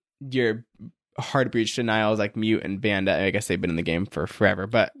 Your Hard Breach Denial is like Mute and Bandit. I guess they've been in the game for forever.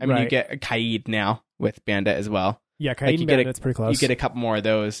 But I mean, you get Kaid now with Bandit as well. Yeah, Kaid and Bandit's pretty close. You get a couple more of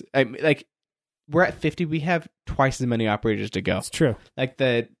those. Like, we're at 50. We have twice as many operators to go. It's true. Like,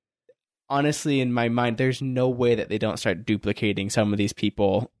 honestly, in my mind, there's no way that they don't start duplicating some of these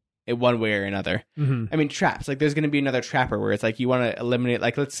people in one way or another. Mm-hmm. I mean, traps. Like, there's going to be another trapper where it's like you want to eliminate,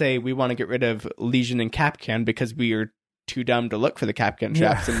 like, let's say we want to get rid of Legion and Kapkan because we are too dumb to look for the Kapkan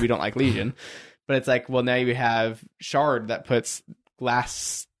traps and we don't like Legion. But it's like, well, now you have Shard that puts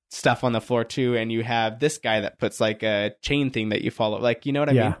glass stuff on the floor too, and you have this guy that puts like a chain thing that you follow. Like, you know what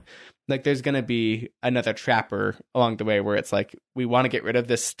I mean? Like, there's going to be another trapper along the way where it's like, we want to get rid of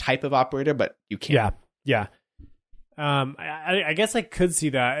this type of operator, but you can't. Yeah. I guess I could see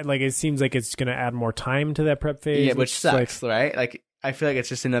that. Like, it seems like it's going to add more time to that prep phase. Yeah, which sucks, right? Like, I feel like it's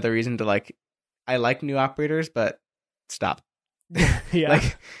just another reason to like, I like new operators, but stop. Yeah.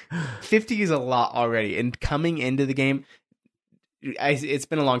 Like, 50 is a lot already. And coming into the game, it's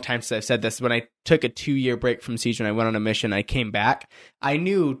been a long time since I've said this. When I took a 2-year break from Siege and I went on a mission, I came back. I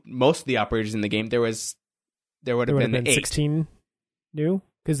knew most of the operators in the game. There would have been 8. 16 new?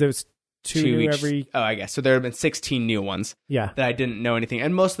 Because there was 2 new every... Oh, I guess. So there have been 16 new ones. Yeah. That I didn't know anything.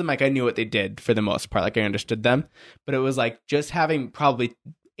 And most of them, like, I knew what they did for the most part. Like, I understood them. But it was like just having probably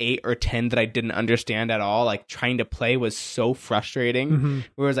 8 or 10 that I didn't understand at all, like trying to play was so frustrating. Mm-hmm.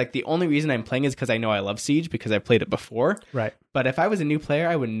 Whereas like the only reason I'm playing is because I know I love Siege because I played it before. Right. But if I was a new player,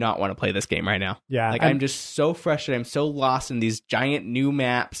 I would not want to play this game right now. Yeah. Like I'm just so frustrated. I'm so lost in these giant new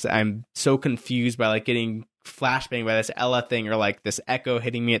maps. I'm so confused by like getting flashbang by this Ella thing or like this Echo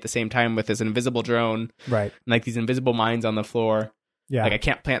hitting me at the same time with this invisible drone. Right. And like these invisible mines on the floor. Yeah. Like I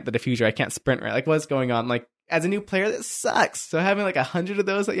can't plant the diffuser. I can't sprint right. Like what's going on? Like, as a new player, that sucks. So having like 100 of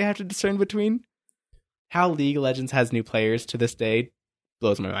those that you have to discern between, how League of Legends has new players to this day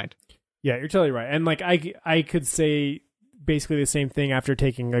blows my mind. Yeah, you're totally right. And like I could say basically the same thing after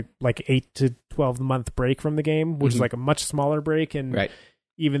taking a like 8 to 12 month break from the game, which is like a much smaller break. And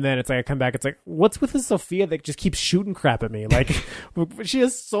even then, it's like I come back, it's like, what's with this Sophia that just keeps shooting crap at me? Like, she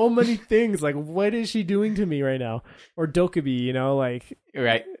has so many things. Like, what is she doing to me right now? Or Dokkaebi, you know, like...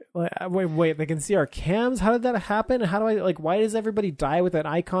 Right. Wait, they can see our cams? How did that happen? How do I, like, why does everybody die with that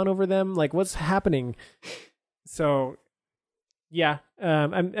icon over them? Like, what's happening? So, yeah.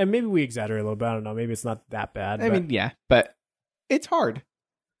 And maybe we exaggerate a little bit. I don't know. Maybe it's not that bad. I mean, yeah, but it's hard.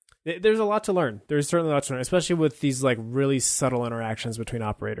 There's a lot to learn. There's certainly a lot to learn, especially with these like really subtle interactions between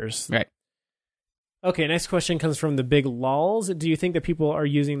operators. Right. Okay, next question comes from the Big Lols. Do you think that people are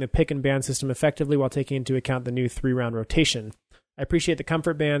using the pick and ban system effectively while taking into account the new 3-round rotation? I appreciate the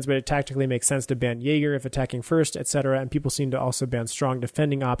comfort bans, but it tactically makes sense to ban Jaeger if attacking first, etc. And people seem to also ban strong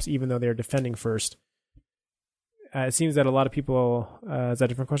defending ops even though they're defending first. It seems that a lot of people... is that a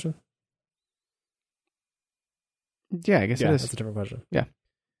different question? Yeah, I guess it is. That's a different question. Yeah.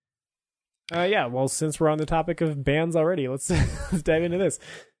 Yeah, well, since we're on the topic of bans already, let's dive into this.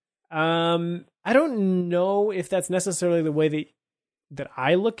 I don't know if that's necessarily the way that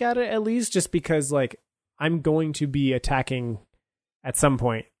I look at it, at least, just because, like, I'm going to be attacking at some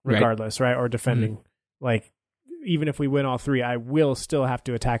point, regardless, right? Or defending. Mm-hmm. Like, even if we win all 3, I will still have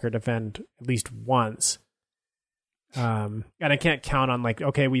to attack or defend at least once. And I can't count on, like,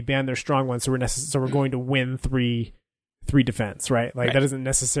 okay, we banned their strong ones, so we're going to win 3 defense, right? Like, that doesn't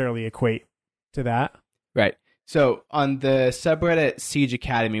necessarily equate to that. Right. So on the subreddit Siege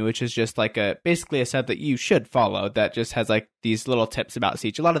Academy, which is just like basically a sub that you should follow that just has like these little tips about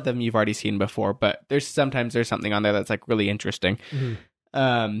Siege. A lot of them you've already seen before, but sometimes there's something on there that's like really interesting.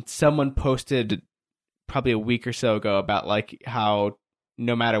 Mm-hmm. Someone posted probably a week or so ago about like how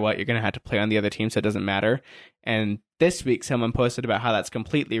no matter what, you're going to have to play on the other team, so it doesn't matter. And this week someone posted about how that's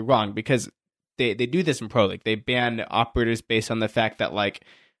completely wrong because they do this in Pro League. They ban operators based on the fact that like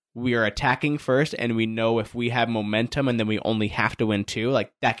we are attacking first and we know if we have momentum and then we only have to win 2, like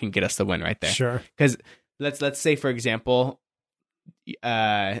that can get us the win right there. Sure. Because let's say, for example, you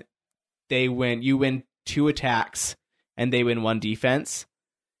win 2 attacks and they win 1 defense.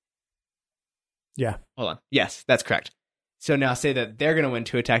 Yeah. Hold on. Yes, that's correct. So now say that they're going to win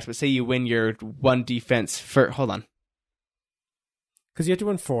 2 attacks, but say you win your 1 defense for... Hold on. Because you have to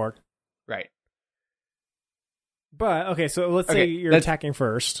win 4. Right. But, okay, so let's say you're attacking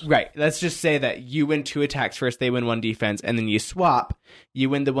first. Right. Let's just say that you win 2 attacks first, they win 1 defense, and then you swap. You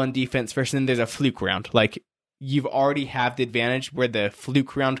win the 1 defense first, and then there's a fluke round. Like, you've already have the advantage where the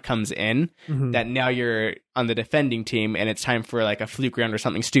fluke round comes in, that now you're on the defending team, and it's time for, like, a fluke round or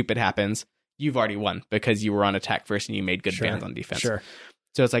something stupid happens. You've already won because you were on attack first and you made good bans on defense. Sure.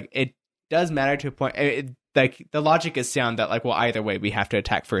 So it's like, it does matter to a point. Like, the logic is sound that, like, well, either way, we have to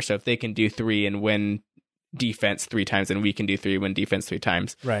attack first. So if they can do 3 and win defense 3 times, and we can do 3 win defense 3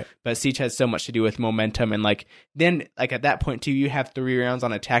 times. Right. But Siege has so much to do with momentum, and like then like at that point too, you have 3 rounds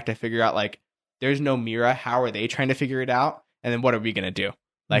on attack to figure out like there's no Mira. How are they trying to figure it out? And then what are we gonna do?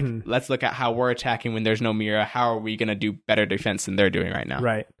 Like let's look at how we're attacking when there's no Mira. How are we gonna do better defense than they're doing right now?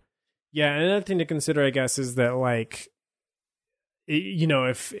 Right. Yeah, and another thing to consider, I guess, is that like, you know,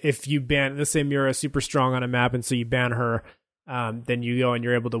 if you ban, let's say Mira is super strong on a map, and so you ban her, then you go and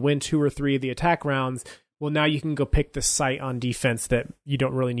you're able to win 2 or 3 of the attack rounds. Well, now you can go pick the site on defense that you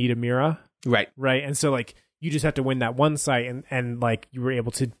don't really need a Mira. Right. Right. And so like you just have to win that one site, and like you were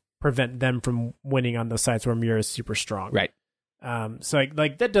able to prevent them from winning on those sites where Mira is super strong. Right. So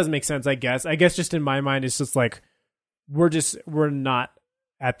like that does make sense, I guess. I guess just in my mind, it's just like we're not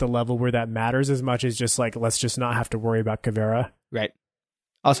at the level where that matters as much as just like, let's just not have to worry about Caveira. Right.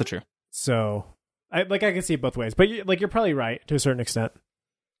 Also true. So I can see it both ways, but you're probably right to a certain extent.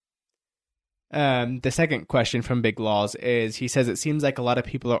 The second question from Big Laws is, he says, it seems like a lot of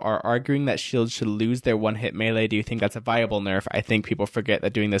people are arguing that shields should lose their 1-hit melee. Do you think that's a viable nerf? I think people forget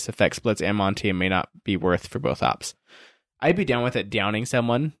that doing this affects Blitz and Monty and may not be worth for both ops. I'd be down with it downing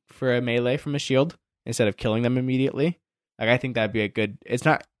someone for a melee from a shield instead of killing them immediately. Like, I think that'd be a good... It's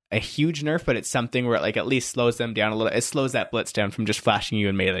not a huge nerf, but it's something where it like at least slows them down a little. It slows that Blitz down from just flashing you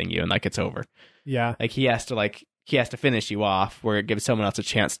and meleeing you and like it's over. Yeah. Like he has to finish you off, where it gives someone else a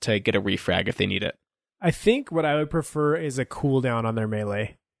chance to get a refrag if they need it. I think what I would prefer is a cooldown on their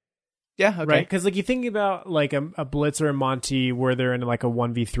melee. Yeah, okay. Right? Because like you think about like a Blitz or a Monty where they're in like a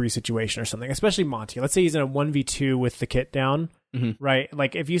 1v3 situation or something, especially Monty. Let's say he's in a 1v2 with the kit down, right?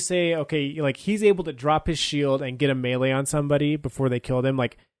 Like if you say, okay, like he's able to drop his shield and get a melee on somebody before they kill them,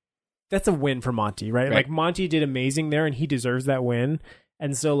 like that's a win for Monty, right? Like Monty did amazing there and he deserves that win.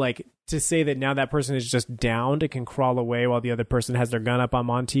 And so like to say that now that person is just downed, it can crawl away while the other person has their gun up on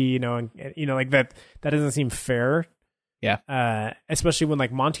Monty, you know, and you know, like that doesn't seem fair. Yeah. Especially when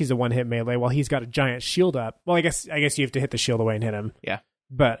like Monty's a 1-hit melee while he's got a giant shield up. Well, I guess you have to hit the shield away and hit him. Yeah.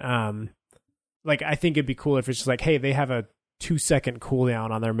 But like I think it'd be cool if it's just like, hey, they have a 2-second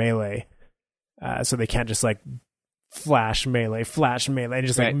cooldown on their melee. So they can't just like flash melee, and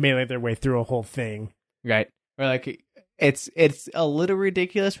just like melee their way through a whole thing. Right. Or like it's a little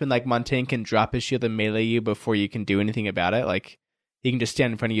ridiculous when like Montaigne can drop his shield and melee you before you can do anything about it. Like he can just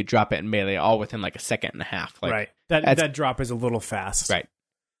stand in front of you, drop it, and melee all within like a second and a half. Like, right. That drop is a little fast. Right.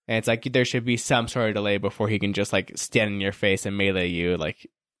 And it's like there should be some sort of delay before he can just like stand in your face and melee you. Like,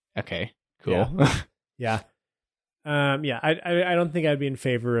 okay, cool. Yeah. I don't think I'd be in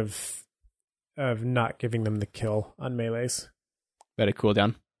favor of not giving them the kill on melees. But a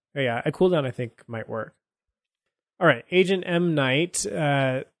cooldown. Yeah, a cooldown I think might work. All right, Agent M. Knight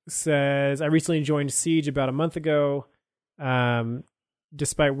says, I recently joined Siege about a month ago.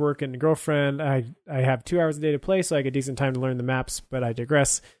 Despite work and a girlfriend, I have 2 hours a day to play, so I get decent time to learn the maps, but I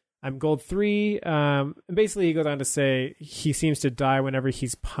digress. I'm gold 3. And basically, he goes on to say he seems to die whenever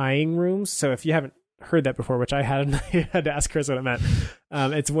he's pieing rooms. So if you haven't heard that before, which I hadn't, I had to ask Chris what it meant.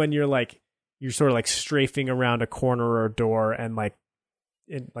 It's when you're sort of like strafing around a corner or a door and like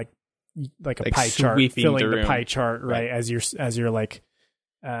a pie chart, filling the pie chart, right? As you're like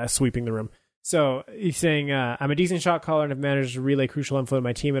sweeping the room. So he's saying, I'm a decent shot caller and have managed to relay crucial info to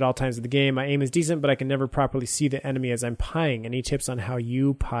my team at all times of the game. My aim is decent, but I can never properly see the enemy as I'm pieing. Any tips on how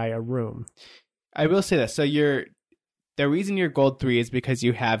you pie a room? I will say this. So the reason you're gold 3 is because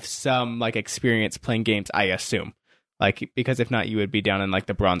you have some like experience playing games, I assume. Like, because if not, you would be down in like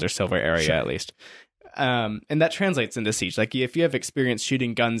the bronze or silver area at least. And that translates into Siege. Like if you have experience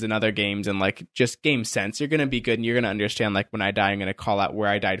shooting guns in other games and like just game sense, you're going to be good and you're going to understand like when I die, I'm going to call out where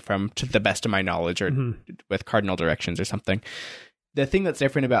I died from to the best of my knowledge or with cardinal directions or something. The thing that's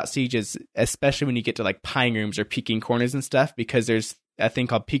different about Siege is, especially when you get to like pieing rooms or peeking corners and stuff, because there's a thing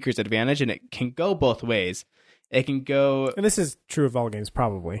called Peeker's Advantage and it can go both ways. It can go... And this is true of all games,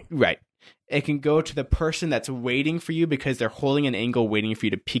 probably. Right. It can go to the person that's waiting for you because they're holding an angle waiting for you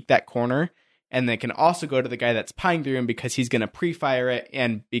to peek that corner. and they can also go to the guy that's pieing the room because he's going to pre-fire it,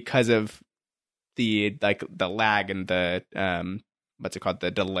 and because of the lag and the what's it called, the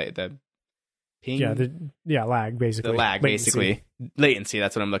delay, the ping, lag, basically, the lag, basically latency.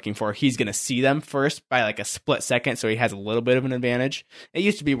 That's what I'm looking for. He's going to see them first by like a split second, so he has a little bit of an advantage. It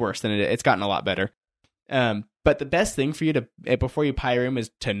used to be worse than it's gotten a lot better. But the best thing for you to, before you pie room,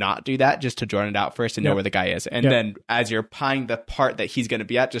 is to not do that, just to drone it out first and know where the guy is. And then as you're pieing the part that he's going to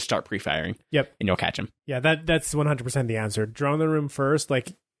be at, just start pre-firing. Yep. And you'll catch him. Yeah, that's 100% the answer. Drone the room first.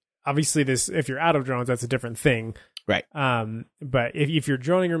 Like, obviously, if you're out of drones, that's a different thing. Right. But if you're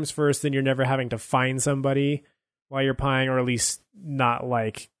droning rooms first, then you're never having to find somebody while you're pieing, or at least not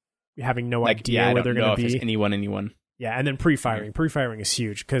like having no idea where they're going to be. Anyone. Yeah, and then pre-firing. Pre-firing is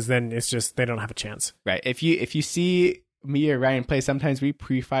huge because then it's just they don't have a chance. Right. If you see me or Ryan play, sometimes we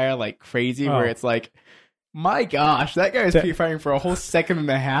pre-fire like crazy, where it's like, my gosh, that guy was pre-firing for a whole second and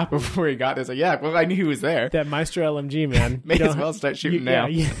a half before he got this. Like, yeah, well, I knew he was there. That Maestro LMG, man. May as well start shooting now.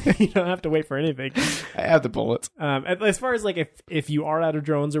 Yeah, you don't have to wait for anything. I have the bullets. As far as like if you are out of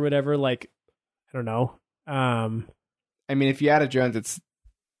drones or whatever, like, I don't know. I mean, if you're out of drones,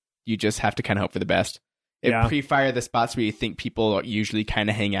 you just have to kind of hope for the best. Pre-fire the spots where you think people usually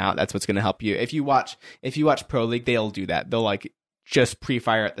kind of hang out. That's what's going to help you. If you watch Pro League, they'll do that. They'll like just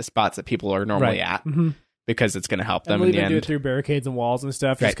pre-fire at the spots that people are normally at, because it's going to help them in the end. Do it through barricades and walls and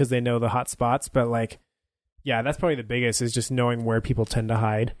stuff, just because they know the hot spots. But like, yeah, that's probably the biggest, is just knowing where people tend to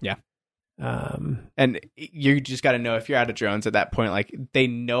hide. Yeah. And you just got to know if you're out of drones at that point. Like, they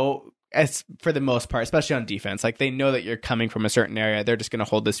know, as for the most part, especially on defense, like they know that you're coming from a certain area. They're just going to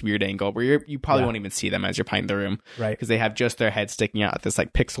hold this weird angle where you probably won't even see them as you're pieing the room, right? Because they have just their head sticking out at this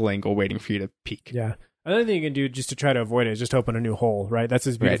like pixel angle, waiting for you to peek. Yeah. Another thing you can do just to try to avoid it is just open a new hole, right? That's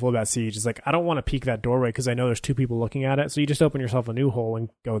what's beautiful about Siege. It's like, I don't want to peek that doorway because I know there's two people looking at it. So you just open yourself a new hole and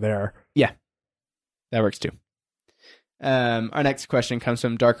go there. Yeah, that works too. Our next question comes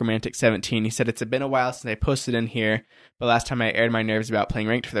from Dark Romantic 17. He said, it's been a while since I posted in here, but last time I aired my nerves about playing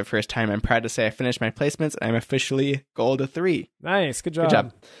ranked for the first time. I'm proud to say I finished my placements and I'm officially gold 3. Nice. Good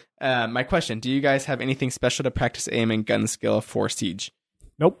job. My question, do you guys have anything special to practice aim and gun skill for Siege?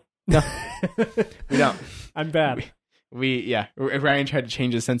 Nope. No. We don't. I'm bad. Ryan tried to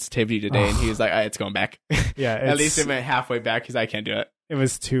change his sensitivity today and he was like, it's going back. Yeah. At least it went halfway back because I can't do it. It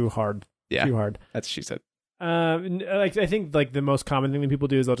was too hard. Yeah. Too hard. That's what she said. Like I think like the most common thing that people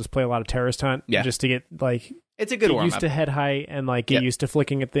do is they'll just play a lot of Terrorist Hunt, just to get like it's a good warm used to head height and like get used to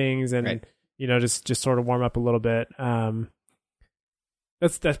flicking at things and just sort of warm up a little bit.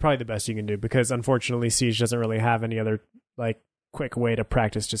 That's probably the best you can do, because unfortunately Siege doesn't really have any other like quick way to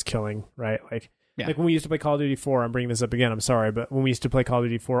practice just killing, right? Like when we used to play Call of Duty 4, I'm bringing this up again, I'm sorry, but when we used to play Call of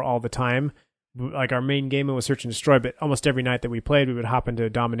Duty 4 all the time, like our main game was Search and Destroy, but almost every night that we played, we would hop into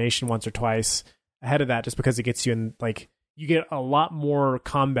Domination once or twice ahead of that, just because it gets you in, like, you get a lot more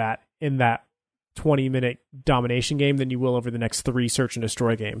combat in that 20-minute Domination game than you will over the next 3 Search and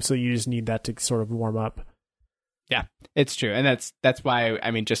Destroy games. So you just need that to sort of warm up. Yeah, it's true. And that's why, I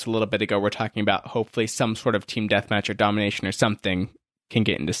mean, just a little bit ago, we're talking about hopefully some sort of team deathmatch or domination or something can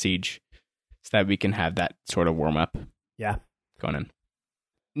get into Siege so that we can have that sort of warm up. Yeah. Going in.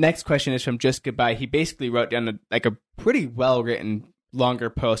 Next question is from Just Goodbye. He basically wrote down a pretty well-written longer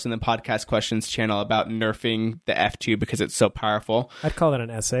post in the podcast questions channel about nerfing the F2 because it's so powerful. I'd call it an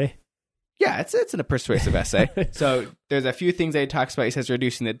essay. Yeah, it's a persuasive essay. So there's a few things that he talks about. He says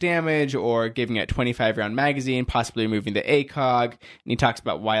reducing the damage or giving it 25-round magazine, possibly removing the ACOG. And he talks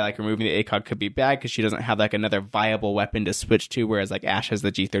about why like removing the ACOG could be bad because she doesn't have like another viable weapon to switch to, whereas like Ash has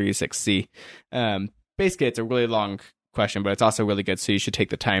the G36C. Basically, it's a really long question, but it's also really good, so you should take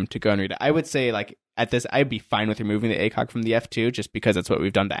the time to go and read it. I would say like at this, I'd be fine with removing the ACOG from the F2 just because it's what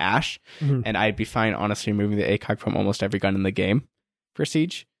we've done to Ash. And I'd be fine honestly removing the ACOG from almost every gun in the game for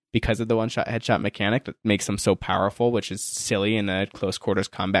Siege, because of the one-shot headshot mechanic that makes them so powerful, which is silly in a close quarters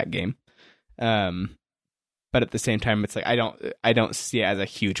combat game. But at the same time, it's like I don't see it as a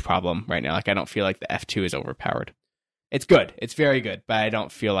huge problem right now. Like I don't feel like the F2 is overpowered. It's good. It's very good, but I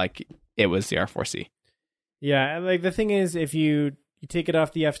don't feel like it was the R4C. Yeah, like the thing is, if you take it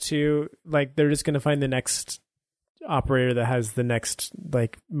off the F2, like they're just going to find the next operator that has the next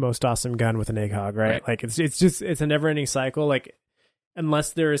like most awesome gun with an ACOG, right? Like it's a never-ending cycle. Like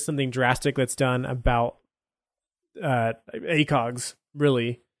unless there is something drastic that's done about ACOGs,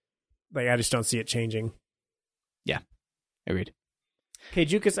 really, like I just don't see it changing. Yeah, agreed. Okay,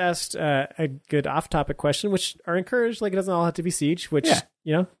 Jukas asked a good off-topic question, which are encouraged. Like it doesn't all have to be Siege, which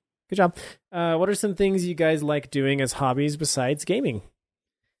good job. What are some things you guys like doing as hobbies besides gaming?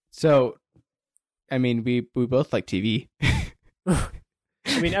 So, I mean, we both like TV.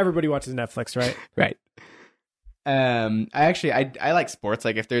 I mean, everybody watches Netflix, right? Right. I like sports.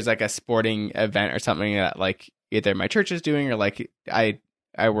 Like if there's like a sporting event or something that like either my church is doing or like I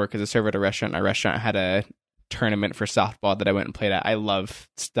work as a server at a restaurant. Our restaurant had a tournament for softball that I went and played at. I love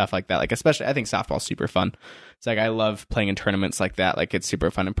stuff like that. Like especially I think softball's super fun. It's like I love playing in tournaments like that. Like it's super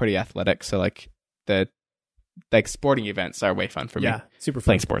fun and pretty athletic. So like the sporting events are way fun for me. Yeah, super fun.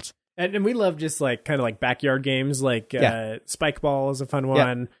 Playing sports. And we love just like kind of like backyard games, like spike ball is a fun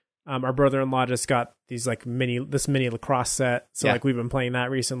one. Our brother-in-law just got these like mini lacrosse set. So like we've been playing that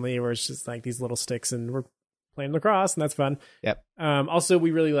recently where it's just like these little sticks and we're playing lacrosse and that's fun. Yep. Also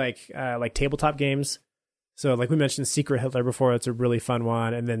we really like tabletop games. So like we mentioned Secret Hitler before, it's a really fun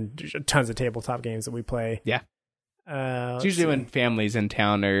one. And then tons of tabletop games that we play. Yeah. It's usually when families in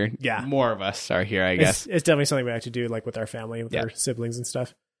town or more of us are here, I guess. It's definitely something we like to do like with our family, with our siblings and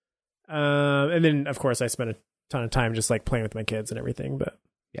stuff. And then of course I spend a ton of time just like playing with my kids and everything. But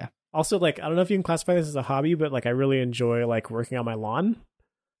yeah. Also like, I don't know if you can classify this as a hobby, but like I really enjoy like working on my lawn.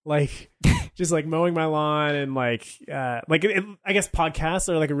 Like just like mowing my lawn and like I guess podcasts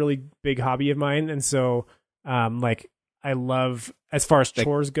are like a really big hobby of mine. And so like I love, as far as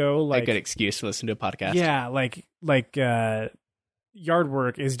chores go, like a good excuse to listen to a podcast. Yeah, like yard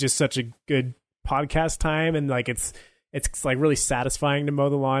work is just such a good podcast time, and like it's like really satisfying to mow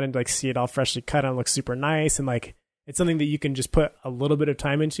the lawn and like see it all freshly cut and look super nice, and like it's something that you can just put a little bit of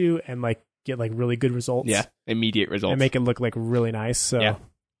time into and like get like really good results. Yeah, immediate results, and make it look like really nice. So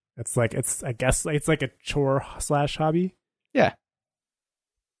I guess it's like a chore / hobby. Yeah.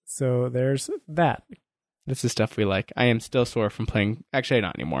 So there's that. This is stuff we like. I am still sore from playing. Actually,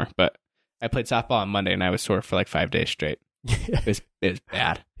 not anymore, but I played softball on Monday and I was sore for like 5 days straight. It was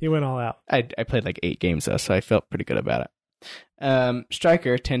bad. He went all out. I played like 8 games though, so I felt pretty good about it.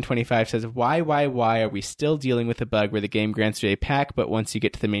 Striker 1025 says, why are we still dealing with a bug where the game grants you a pack, but once you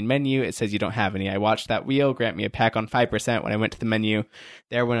get to the main menu, it says you don't have any? I watched that wheel grant me a pack on 5% when I went to the menu.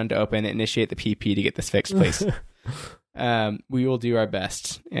 There went on to open, initiate the PP to get this fixed, please. We will do our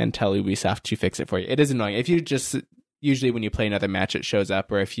best and tell Ubisoft to fix it for you. It is annoying. If you just, usually when you play another match, it shows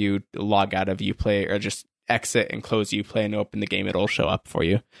up, or if you log out of Uplay or just exit and close Uplay and open the game, it'll show up for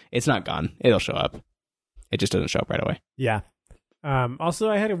you. It's not gone. It'll show up. It just doesn't show up right away. Yeah. Also,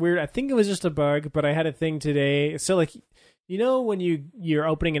 I had I think it was just a bug, but I had a thing today. So like, you know, when you're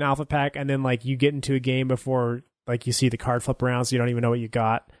opening an alpha pack and then like you get into a game before like you see the card flip around, so you don't even know what you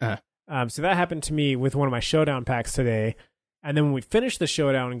got. Uh-huh. So that happened to me with one of my showdown packs today. And then when we finished the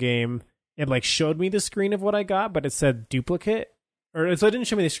showdown game, it like showed me the screen of what I got, but it said duplicate. Or so it didn't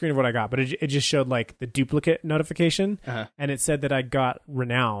show me the screen of what I got, but it just showed like the duplicate notification. Uh-huh. And it said that I got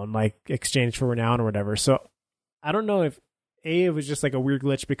renown, like exchanged for renown or whatever. So I don't know if it was just like a weird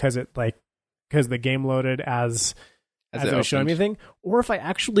glitch because the game loaded as it was showing me a thing, or if I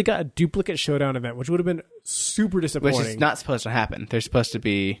actually got a duplicate showdown event, which would have been super disappointing. Which is not supposed to happen. They're supposed to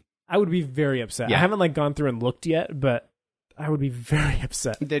be. I would be very upset. Yeah. I haven't like gone through and looked yet, but I would be very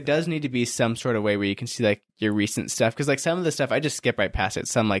upset. There does need to be some sort of way where you can see like your recent stuff, because like some of the stuff I just skip right past it.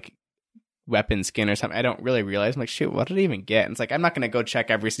 Some like weapon skin or something I don't really realize. I'm like, shoot, what did I even get? And it's like I'm not going to go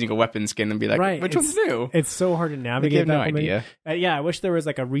check every single weapon skin and be like, which one's new? It's so hard to navigate. I have no idea. Yeah, I wish there was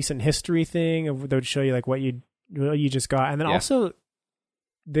like a recent history thing that would show you like what you just got, and then also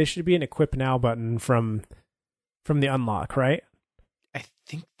there should be an equip now button from the unlock, right? I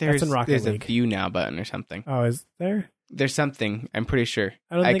think there's a League. view now button or something. Oh, is there? There's something. I'm pretty sure.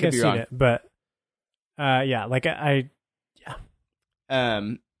 I don't think I've seen wrong. it, but yeah, like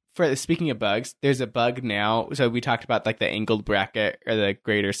Speaking of bugs, there's a bug now. So we talked about like the angled bracket or the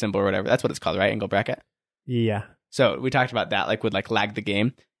greater symbol or whatever. That's what it's called, right? Angled bracket. Yeah. So we talked about that, like would like lag the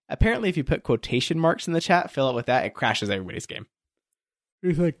game. Apparently, if you put quotation marks in the chat, fill it with that, it crashes everybody's game.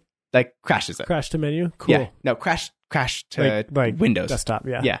 It's like crashes it. Crash to menu. Cool. Yeah. No, crash to like Windows desktop.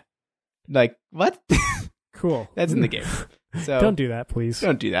 Yeah. Yeah. Like what? Cool. That's in the game. So don't do that, please.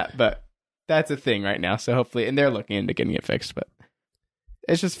 Don't do that. But that's a thing right now. So hopefully, and they're looking into getting it fixed. But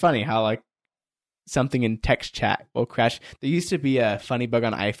it's just funny how like something in text chat will crash. There used to be a funny bug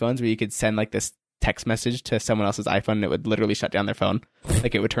on iPhones where you could send like this text message to someone else's iPhone and it would literally shut down their phone.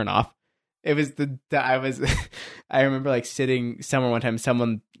 Like it would turn off. It was I remember like sitting somewhere one time,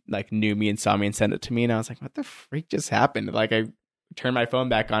 someone like knew me and saw me and sent it to me, and I was like, what the freak just happened? Like I turned my phone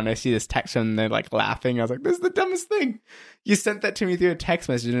back on, I see this text and they're like laughing. I was like, this is the dumbest thing. You sent that to me through a text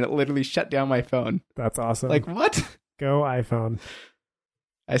message and it literally shut down my phone. That's awesome. Like what? Go iPhone.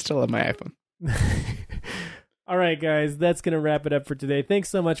 I still love my iPhone. All right, guys, that's going to wrap it up for today. Thanks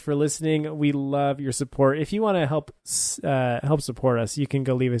so much for listening. We love your support. If you want to help support us, you can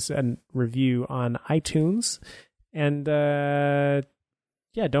go leave us a review on iTunes. And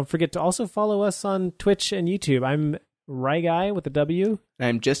yeah, don't forget to also follow us on Twitch and YouTube. I'm Ryguy with a W.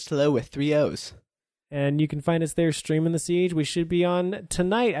 I'm Just Hello with 3 O's. And you can find us there streaming the Siege. We should be on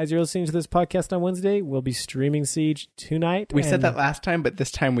tonight. As you're listening to this podcast on Wednesday, we'll be streaming Siege tonight. We said that last time, but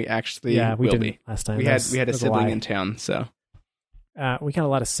this time we actually we will didn't be. last time. We had a sibling in town, so we got a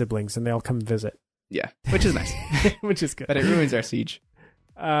lot of siblings, and they all come visit. Yeah, which is nice. Which is good. But it ruins our Siege.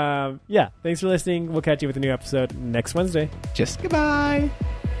 Yeah, thanks for listening. We'll catch you with a new episode next Wednesday. Just goodbye.